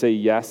 as we say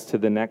yes to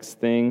the next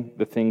thing,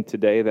 the thing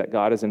today that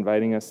God is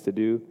inviting us to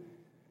do,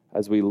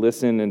 as we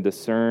listen and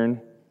discern,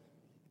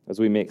 as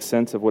we make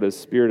sense of what His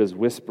Spirit is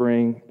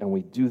whispering, and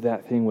we do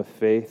that thing with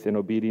faith and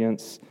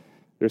obedience,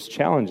 there's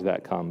challenge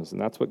that comes. And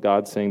that's what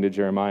God's saying to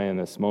Jeremiah in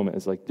this moment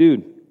is like,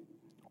 dude,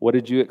 what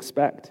did you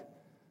expect?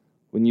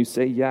 When you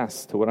say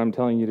yes to what I'm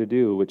telling you to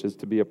do, which is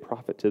to be a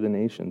prophet to the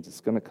nations,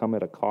 it's going to come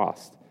at a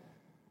cost.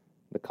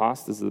 The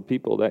cost is the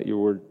people that you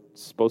were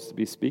supposed to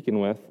be speaking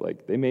with,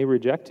 like, they may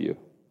reject you.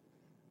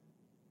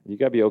 You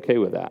got to be okay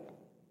with that.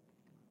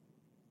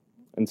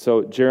 And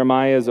so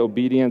Jeremiah's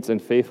obedience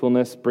and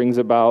faithfulness brings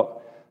about,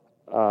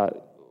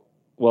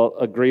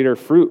 a greater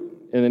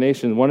fruit in the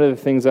nation. One of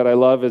the things that I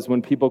love is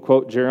when people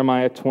quote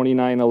Jeremiah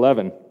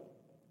 29:11.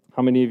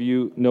 How many of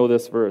you know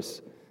this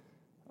verse?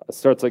 It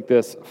starts like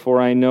this: "For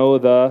I know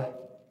the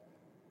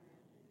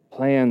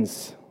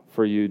plans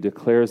for you,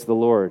 declares the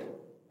Lord."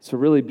 It's a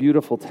really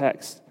beautiful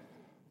text.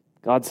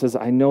 God says,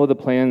 I know the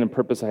plan and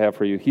purpose I have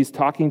for you. He's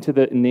talking to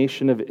the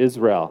nation of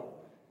Israel.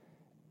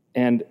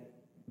 And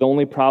the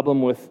only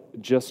problem with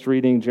just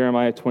reading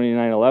Jeremiah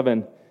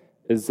 29:11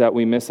 is that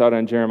we miss out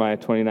on Jeremiah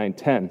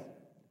 29:10,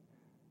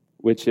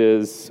 which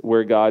is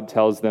where God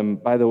tells them,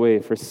 by the way,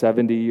 for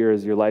 70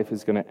 years, your life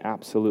is going to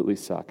absolutely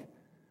suck.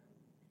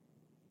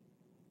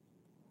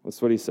 That's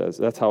what he says.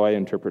 That's how I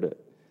interpret it.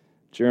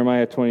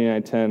 Jeremiah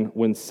 29:10,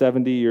 when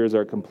 70 years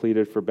are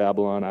completed for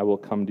Babylon, I will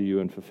come to you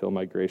and fulfill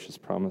my gracious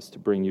promise to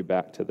bring you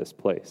back to this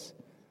place.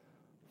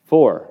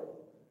 For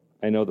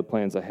I know the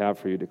plans I have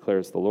for you,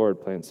 declares the Lord,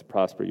 plans to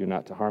prosper you,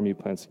 not to harm you,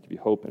 plans to give you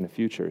hope in the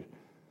future.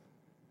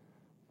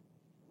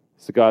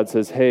 So God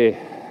says, hey,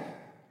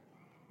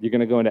 you're going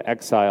to go into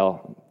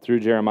exile through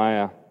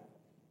Jeremiah.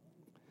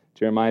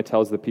 Jeremiah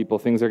tells the people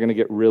things are going to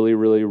get really,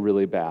 really,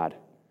 really bad.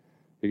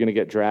 You're going to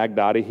get dragged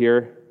out of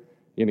here.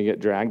 You're going to get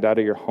dragged out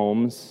of your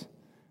homes.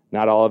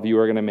 Not all of you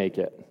are going to make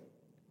it.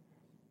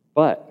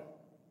 But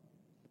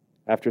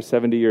after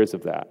 70 years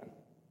of that,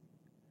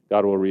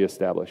 God will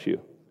reestablish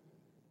you.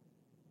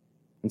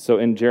 And so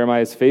in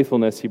Jeremiah's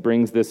faithfulness, he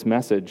brings this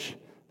message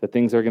that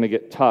things are going to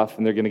get tough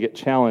and they're going to get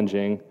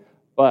challenging,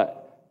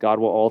 but God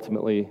will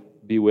ultimately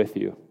be with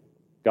you.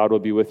 God will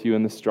be with you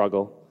in the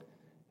struggle.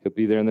 He'll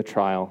be there in the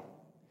trial.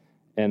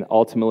 And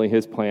ultimately,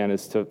 his plan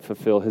is to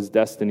fulfill his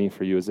destiny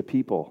for you as a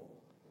people.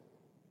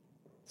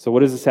 So what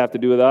does this have to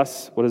do with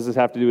us? What does this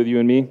have to do with you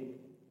and me?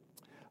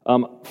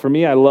 For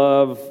me, I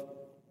love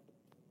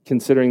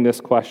considering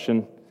this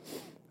question.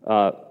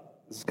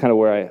 This is kind of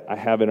where I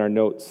have in our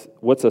notes.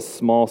 What's a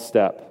small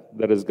step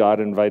that has God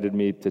invited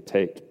me to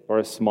take? Or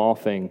a small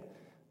thing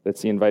that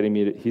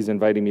he's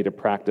inviting me to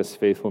practice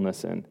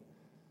faithfulness in?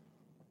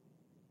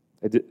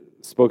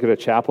 Spoke at a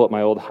chapel at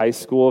my old high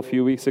school a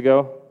few weeks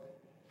ago.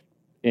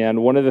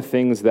 And one of the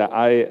things that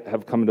I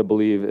have come to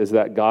believe is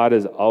that God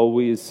is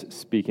always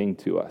speaking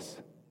to us.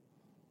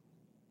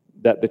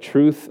 That the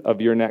truth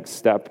of your next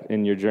step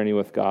in your journey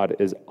with God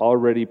is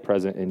already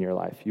present in your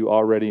life. You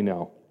already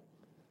know.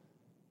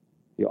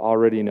 You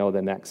already know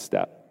the next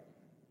step.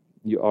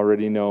 You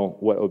already know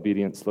what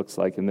obedience looks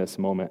like in this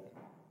moment.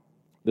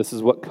 This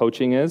is what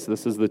coaching is.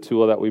 This is the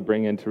tool that we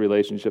bring into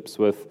relationships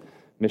with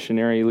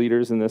missionary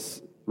leaders in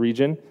this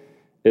region.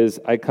 Is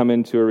I come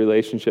into a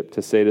relationship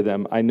to say to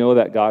them, I know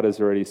that God is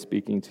already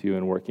speaking to you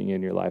and working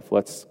in your life.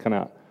 Let's kind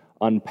of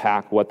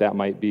unpack what that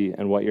might be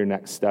and what your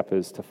next step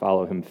is to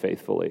follow him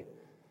faithfully.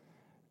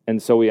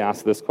 And so we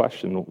ask this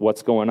question,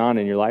 what's going on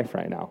in your life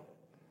right now?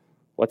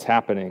 What's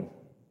happening?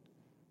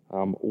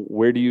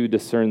 Where do you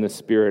discern the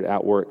Spirit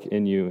at work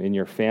in you, in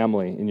your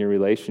family, in your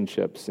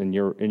relationships, in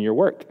your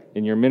work,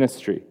 in your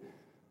ministry?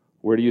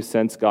 Where do you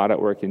sense God at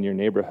work in your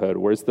neighborhood?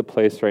 Where's the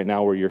place right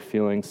now where you're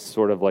feeling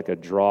sort of like a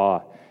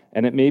draw?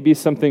 And it may be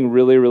something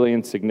really, really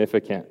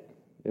insignificant.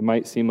 It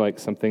might seem like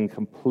something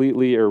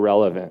completely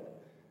irrelevant,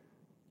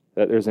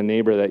 that there's a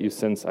neighbor that you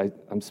sense,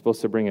 I'm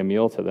supposed to bring a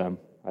meal to them.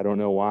 I don't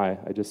know why.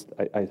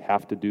 I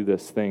have to do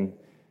this thing.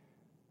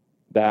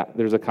 That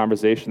there's a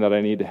conversation that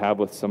I need to have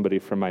with somebody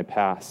from my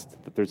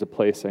past, that there's a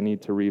place I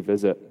need to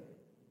revisit.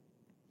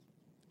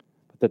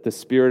 But that the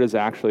Spirit is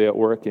actually at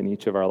work in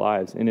each of our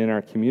lives and in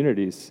our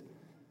communities.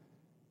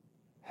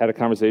 Had a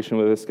conversation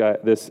with this guy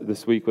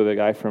this week with a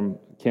guy from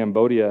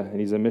Cambodia, and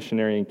he's a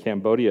missionary in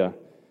Cambodia.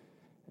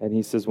 And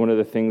he says one of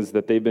the things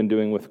that they've been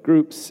doing with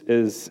groups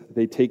is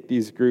they take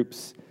these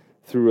groups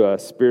through a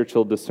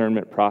spiritual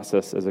discernment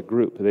process as a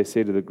group. They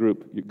say to the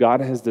group,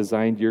 God has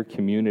designed your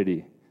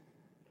community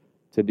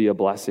to be a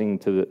blessing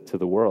to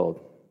the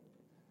world.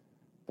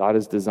 God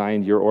has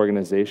designed your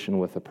organization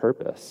with a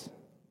purpose.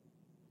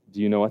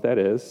 Do you know what that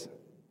is?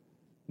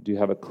 Do you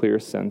have a clear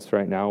sense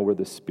right now where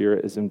the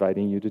Spirit is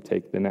inviting you to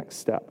take the next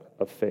step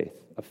of faith,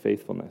 of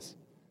faithfulness?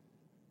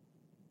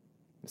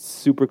 A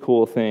super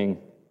cool thing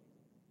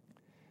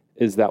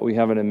is that we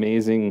have an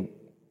amazing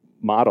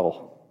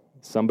model,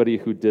 somebody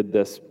who did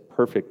this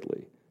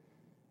perfectly.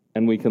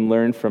 And we can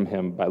learn from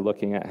him by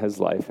looking at his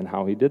life and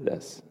how he did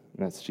this.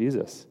 And that's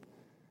Jesus.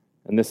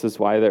 And this is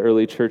why the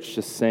early church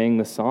just sang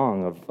the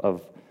song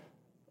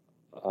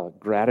of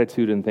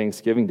gratitude and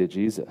thanksgiving to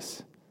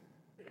Jesus.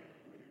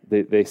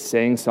 They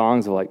sang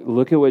songs of like,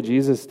 look at what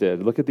Jesus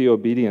did. Look at the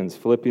obedience.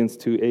 Philippians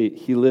 2:8.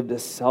 He lived a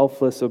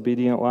selfless,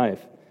 obedient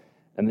life.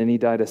 And then he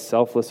died a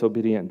selfless,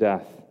 obedient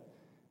death.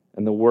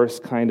 And the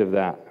worst kind of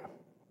death,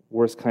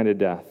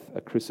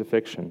 a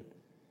crucifixion.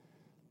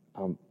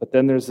 But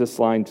then there's this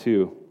line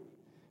too,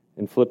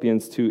 in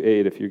Philippians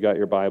 2:8, if you got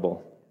your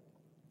Bible.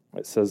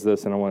 It says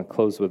this, and I want to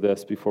close with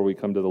this before we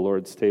come to the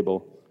Lord's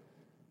table.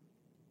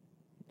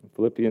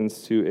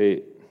 Philippians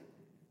 2:8.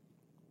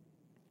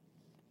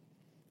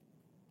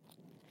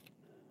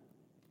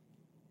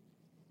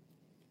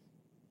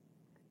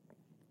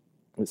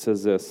 It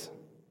says this.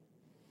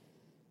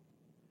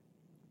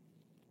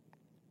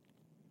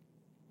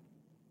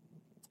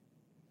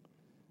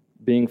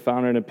 Being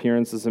found in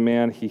appearance as a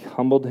man, he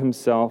humbled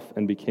himself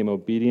and became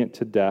obedient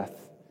to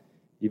death,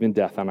 even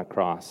death on a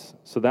cross.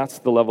 So that's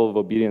the level of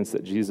obedience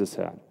that Jesus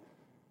had.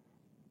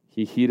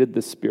 He heeded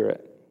the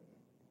Spirit.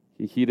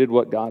 He heeded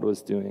what God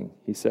was doing.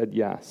 He said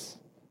yes.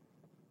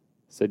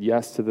 Said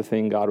yes to the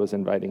thing God was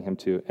inviting him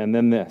to. And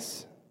then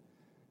this.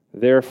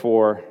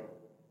 Therefore,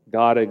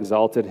 God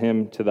exalted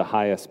him to the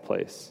highest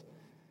place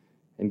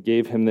and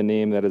gave him the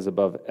name that is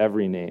above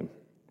every name,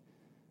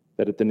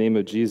 that at the name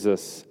of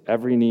Jesus,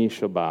 every knee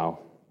shall bow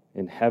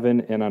in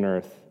heaven and on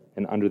earth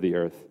and under the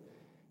earth,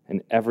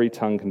 and every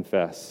tongue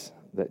confess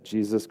that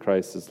Jesus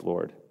Christ is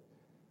Lord,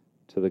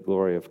 to the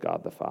glory of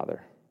God the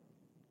Father.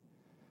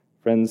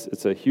 Friends,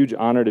 it's a huge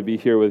honor to be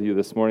here with you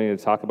this morning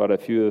to talk about a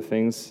few of the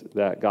things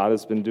that God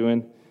has been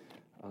doing.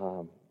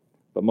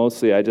 But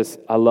mostly,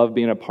 I love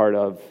being a part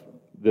of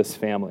this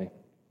family,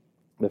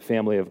 the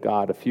family of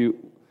God. A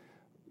few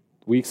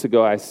weeks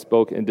ago, I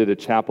spoke and did a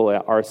chapel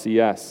at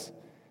RCS,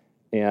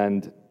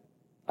 and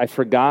I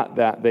forgot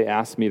that they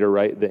asked me to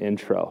write the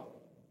intro.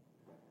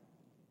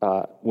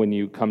 When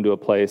you come to a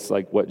place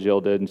like what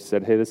Jill did, and she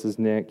said, hey, this is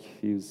Nick,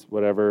 he's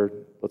whatever,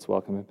 let's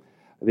welcome him.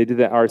 They did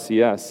that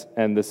RCS,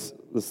 and this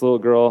little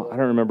girl, I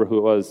don't remember who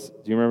it was.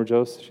 Do you remember,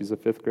 Jose? She's a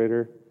 5th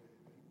grader.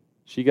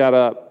 She got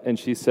up and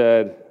she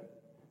said,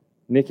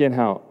 Nick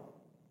Inhout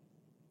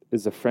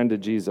is a friend of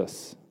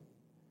Jesus.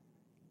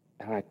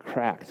 And I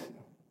cracked.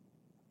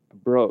 I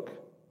broke.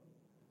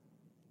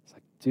 It's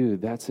like,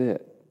 dude, that's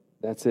it.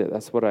 That's it.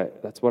 That's what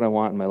I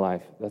want in my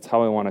life. That's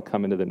how I want to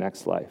come into the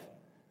next life.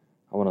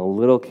 I want a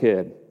little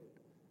kid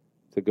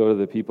to go to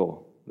the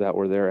people that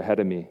were there ahead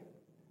of me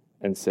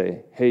and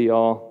say, hey,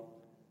 y'all,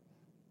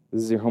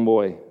 this is your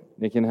homeboy,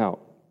 Nick Inhout.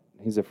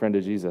 He's a friend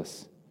of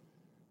Jesus.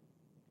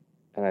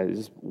 And I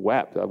just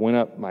wept. I went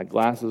up, my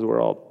glasses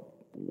were all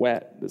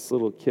wet. This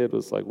little kid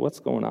was like, what's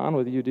going on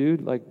with you,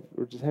 dude? Like,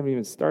 we just haven't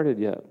even started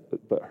yet.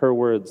 But her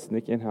words,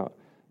 Nick Inhout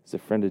is a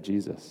friend of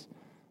Jesus.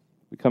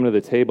 We come to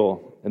the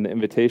table, and the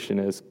invitation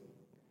is,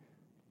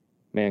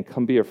 man,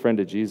 come be a friend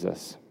of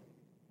Jesus.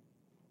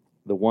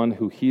 The one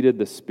who heeded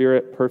the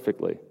Spirit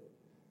perfectly.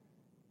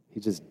 He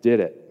just did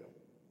it.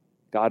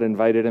 God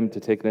invited him to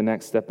take the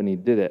next step, and he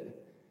did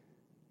it.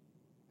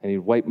 And he'd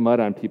wipe mud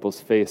on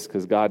people's face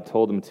because God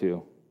told him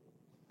to.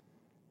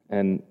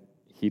 And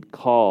he'd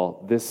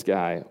call this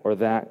guy or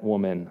that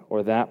woman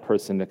or that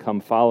person to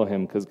come follow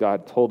him because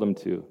God told him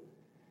to.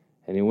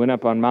 And he went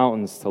up on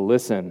mountains to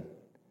listen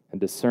and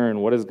discern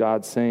what is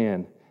God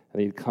saying.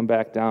 And he'd come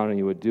back down and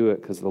he would do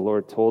it because the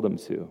Lord told him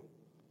to.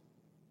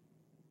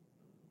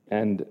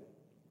 And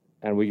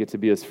we get to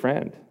be his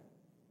friend.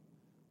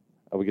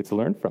 And we get to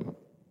learn from him.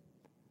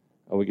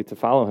 And we get to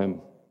follow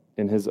him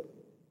in his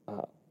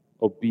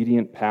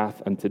obedient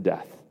path unto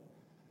death.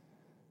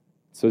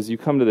 So as you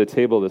come to the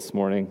table this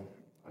morning,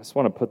 I just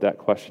want to put that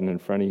question in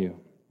front of you.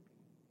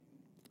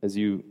 As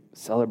you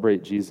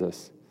celebrate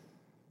Jesus,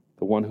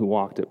 the one who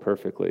walked it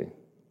perfectly,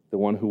 the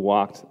one who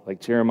walked like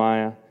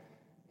Jeremiah,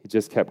 he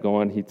just kept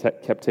going. He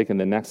kept taking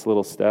the next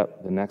little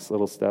step, the next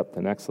little step,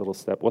 the next little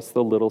step. What's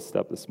the little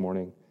step this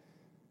morning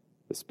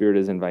the Spirit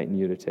is inviting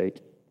you to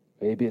take?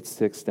 Maybe it's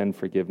to extend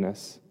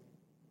forgiveness.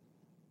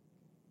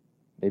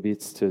 Maybe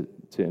it's to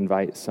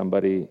invite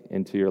somebody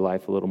into your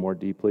life a little more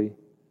deeply.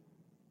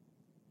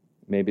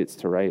 Maybe it's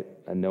to write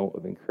a note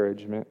of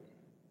encouragement.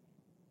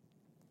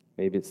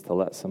 Maybe it's to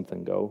let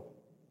something go.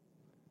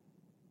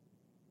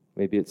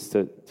 Maybe it's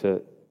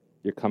to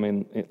you're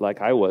coming, like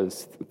I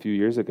was a few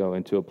years ago,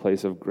 into a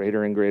place of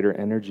greater and greater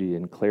energy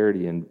and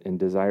clarity and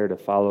desire to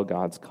follow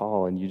God's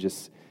call, and you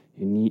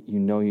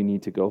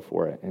need to go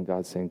for it. And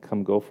God's saying,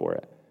 come go for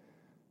it.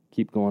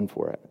 Keep going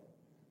for it.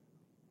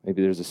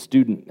 Maybe there's a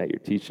student that you're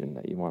teaching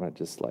that you want to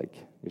just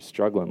you're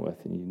struggling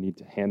with, and you need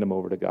to hand them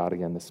over to God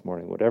again this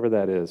morning. Whatever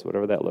that is,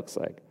 whatever that looks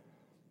like.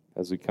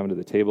 As we come to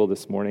the table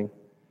this morning,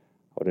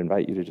 I would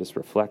invite you to just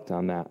reflect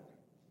on that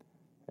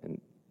and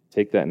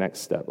take that next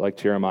step, like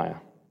Jeremiah.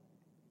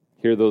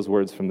 Hear those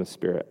words from the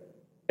Spirit.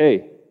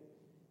 Hey,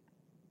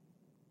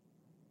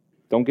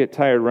 don't get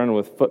tired running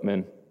with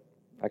footmen.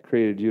 I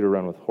created you to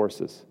run with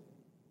horses.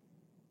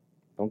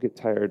 Don't get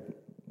tired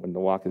when the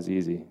walk is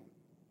easy.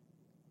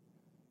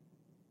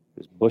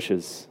 There's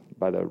bushes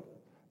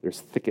there's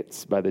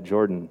thickets by the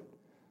Jordan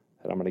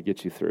that I'm going to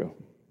get you through.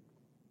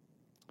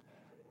 I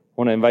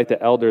want to invite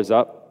the elders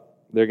up.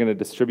 They're going to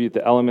distribute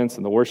the elements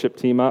and the worship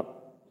team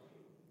up.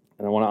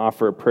 And I want to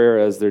offer a prayer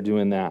as they're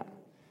doing that.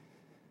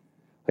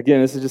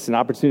 Again, this is just an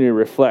opportunity to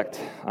reflect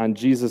on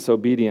Jesus'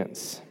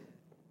 obedience.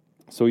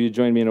 So will you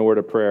join me in a word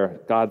of prayer?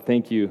 God,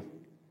 thank you.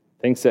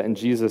 Thanks that in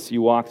Jesus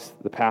you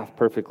walked the path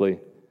perfectly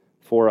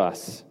for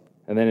us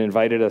and then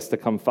invited us to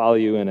come follow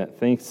you in it.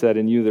 Thanks that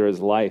in you there is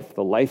life,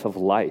 the life of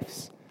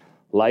lives,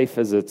 life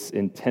as it's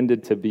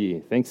intended to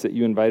be. Thanks that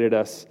you invited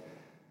us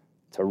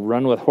to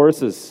run with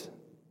horses.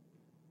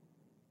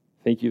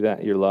 Thank you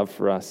that your love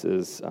for us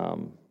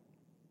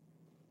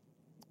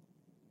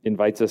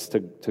invites us to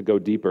go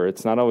deeper.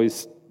 It's not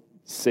always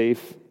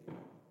safe,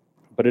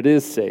 but it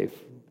is safe.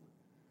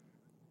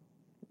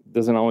 It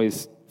doesn't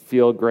always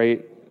feel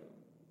great,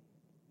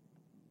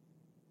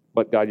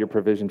 but God, your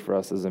provision for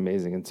us is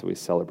amazing, and so we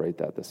celebrate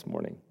that this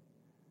morning.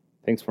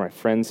 Thanks for my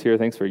friends here.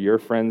 Thanks for your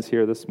friends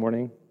here this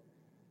morning.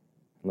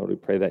 And Lord, we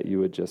pray that you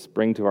would just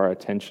bring to our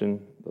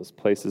attention those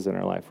places in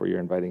our life where you're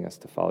inviting us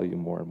to follow you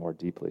more and more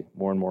deeply,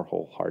 more and more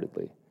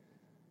wholeheartedly.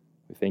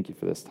 We thank you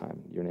for this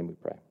time. In your name we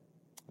pray.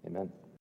 Amen.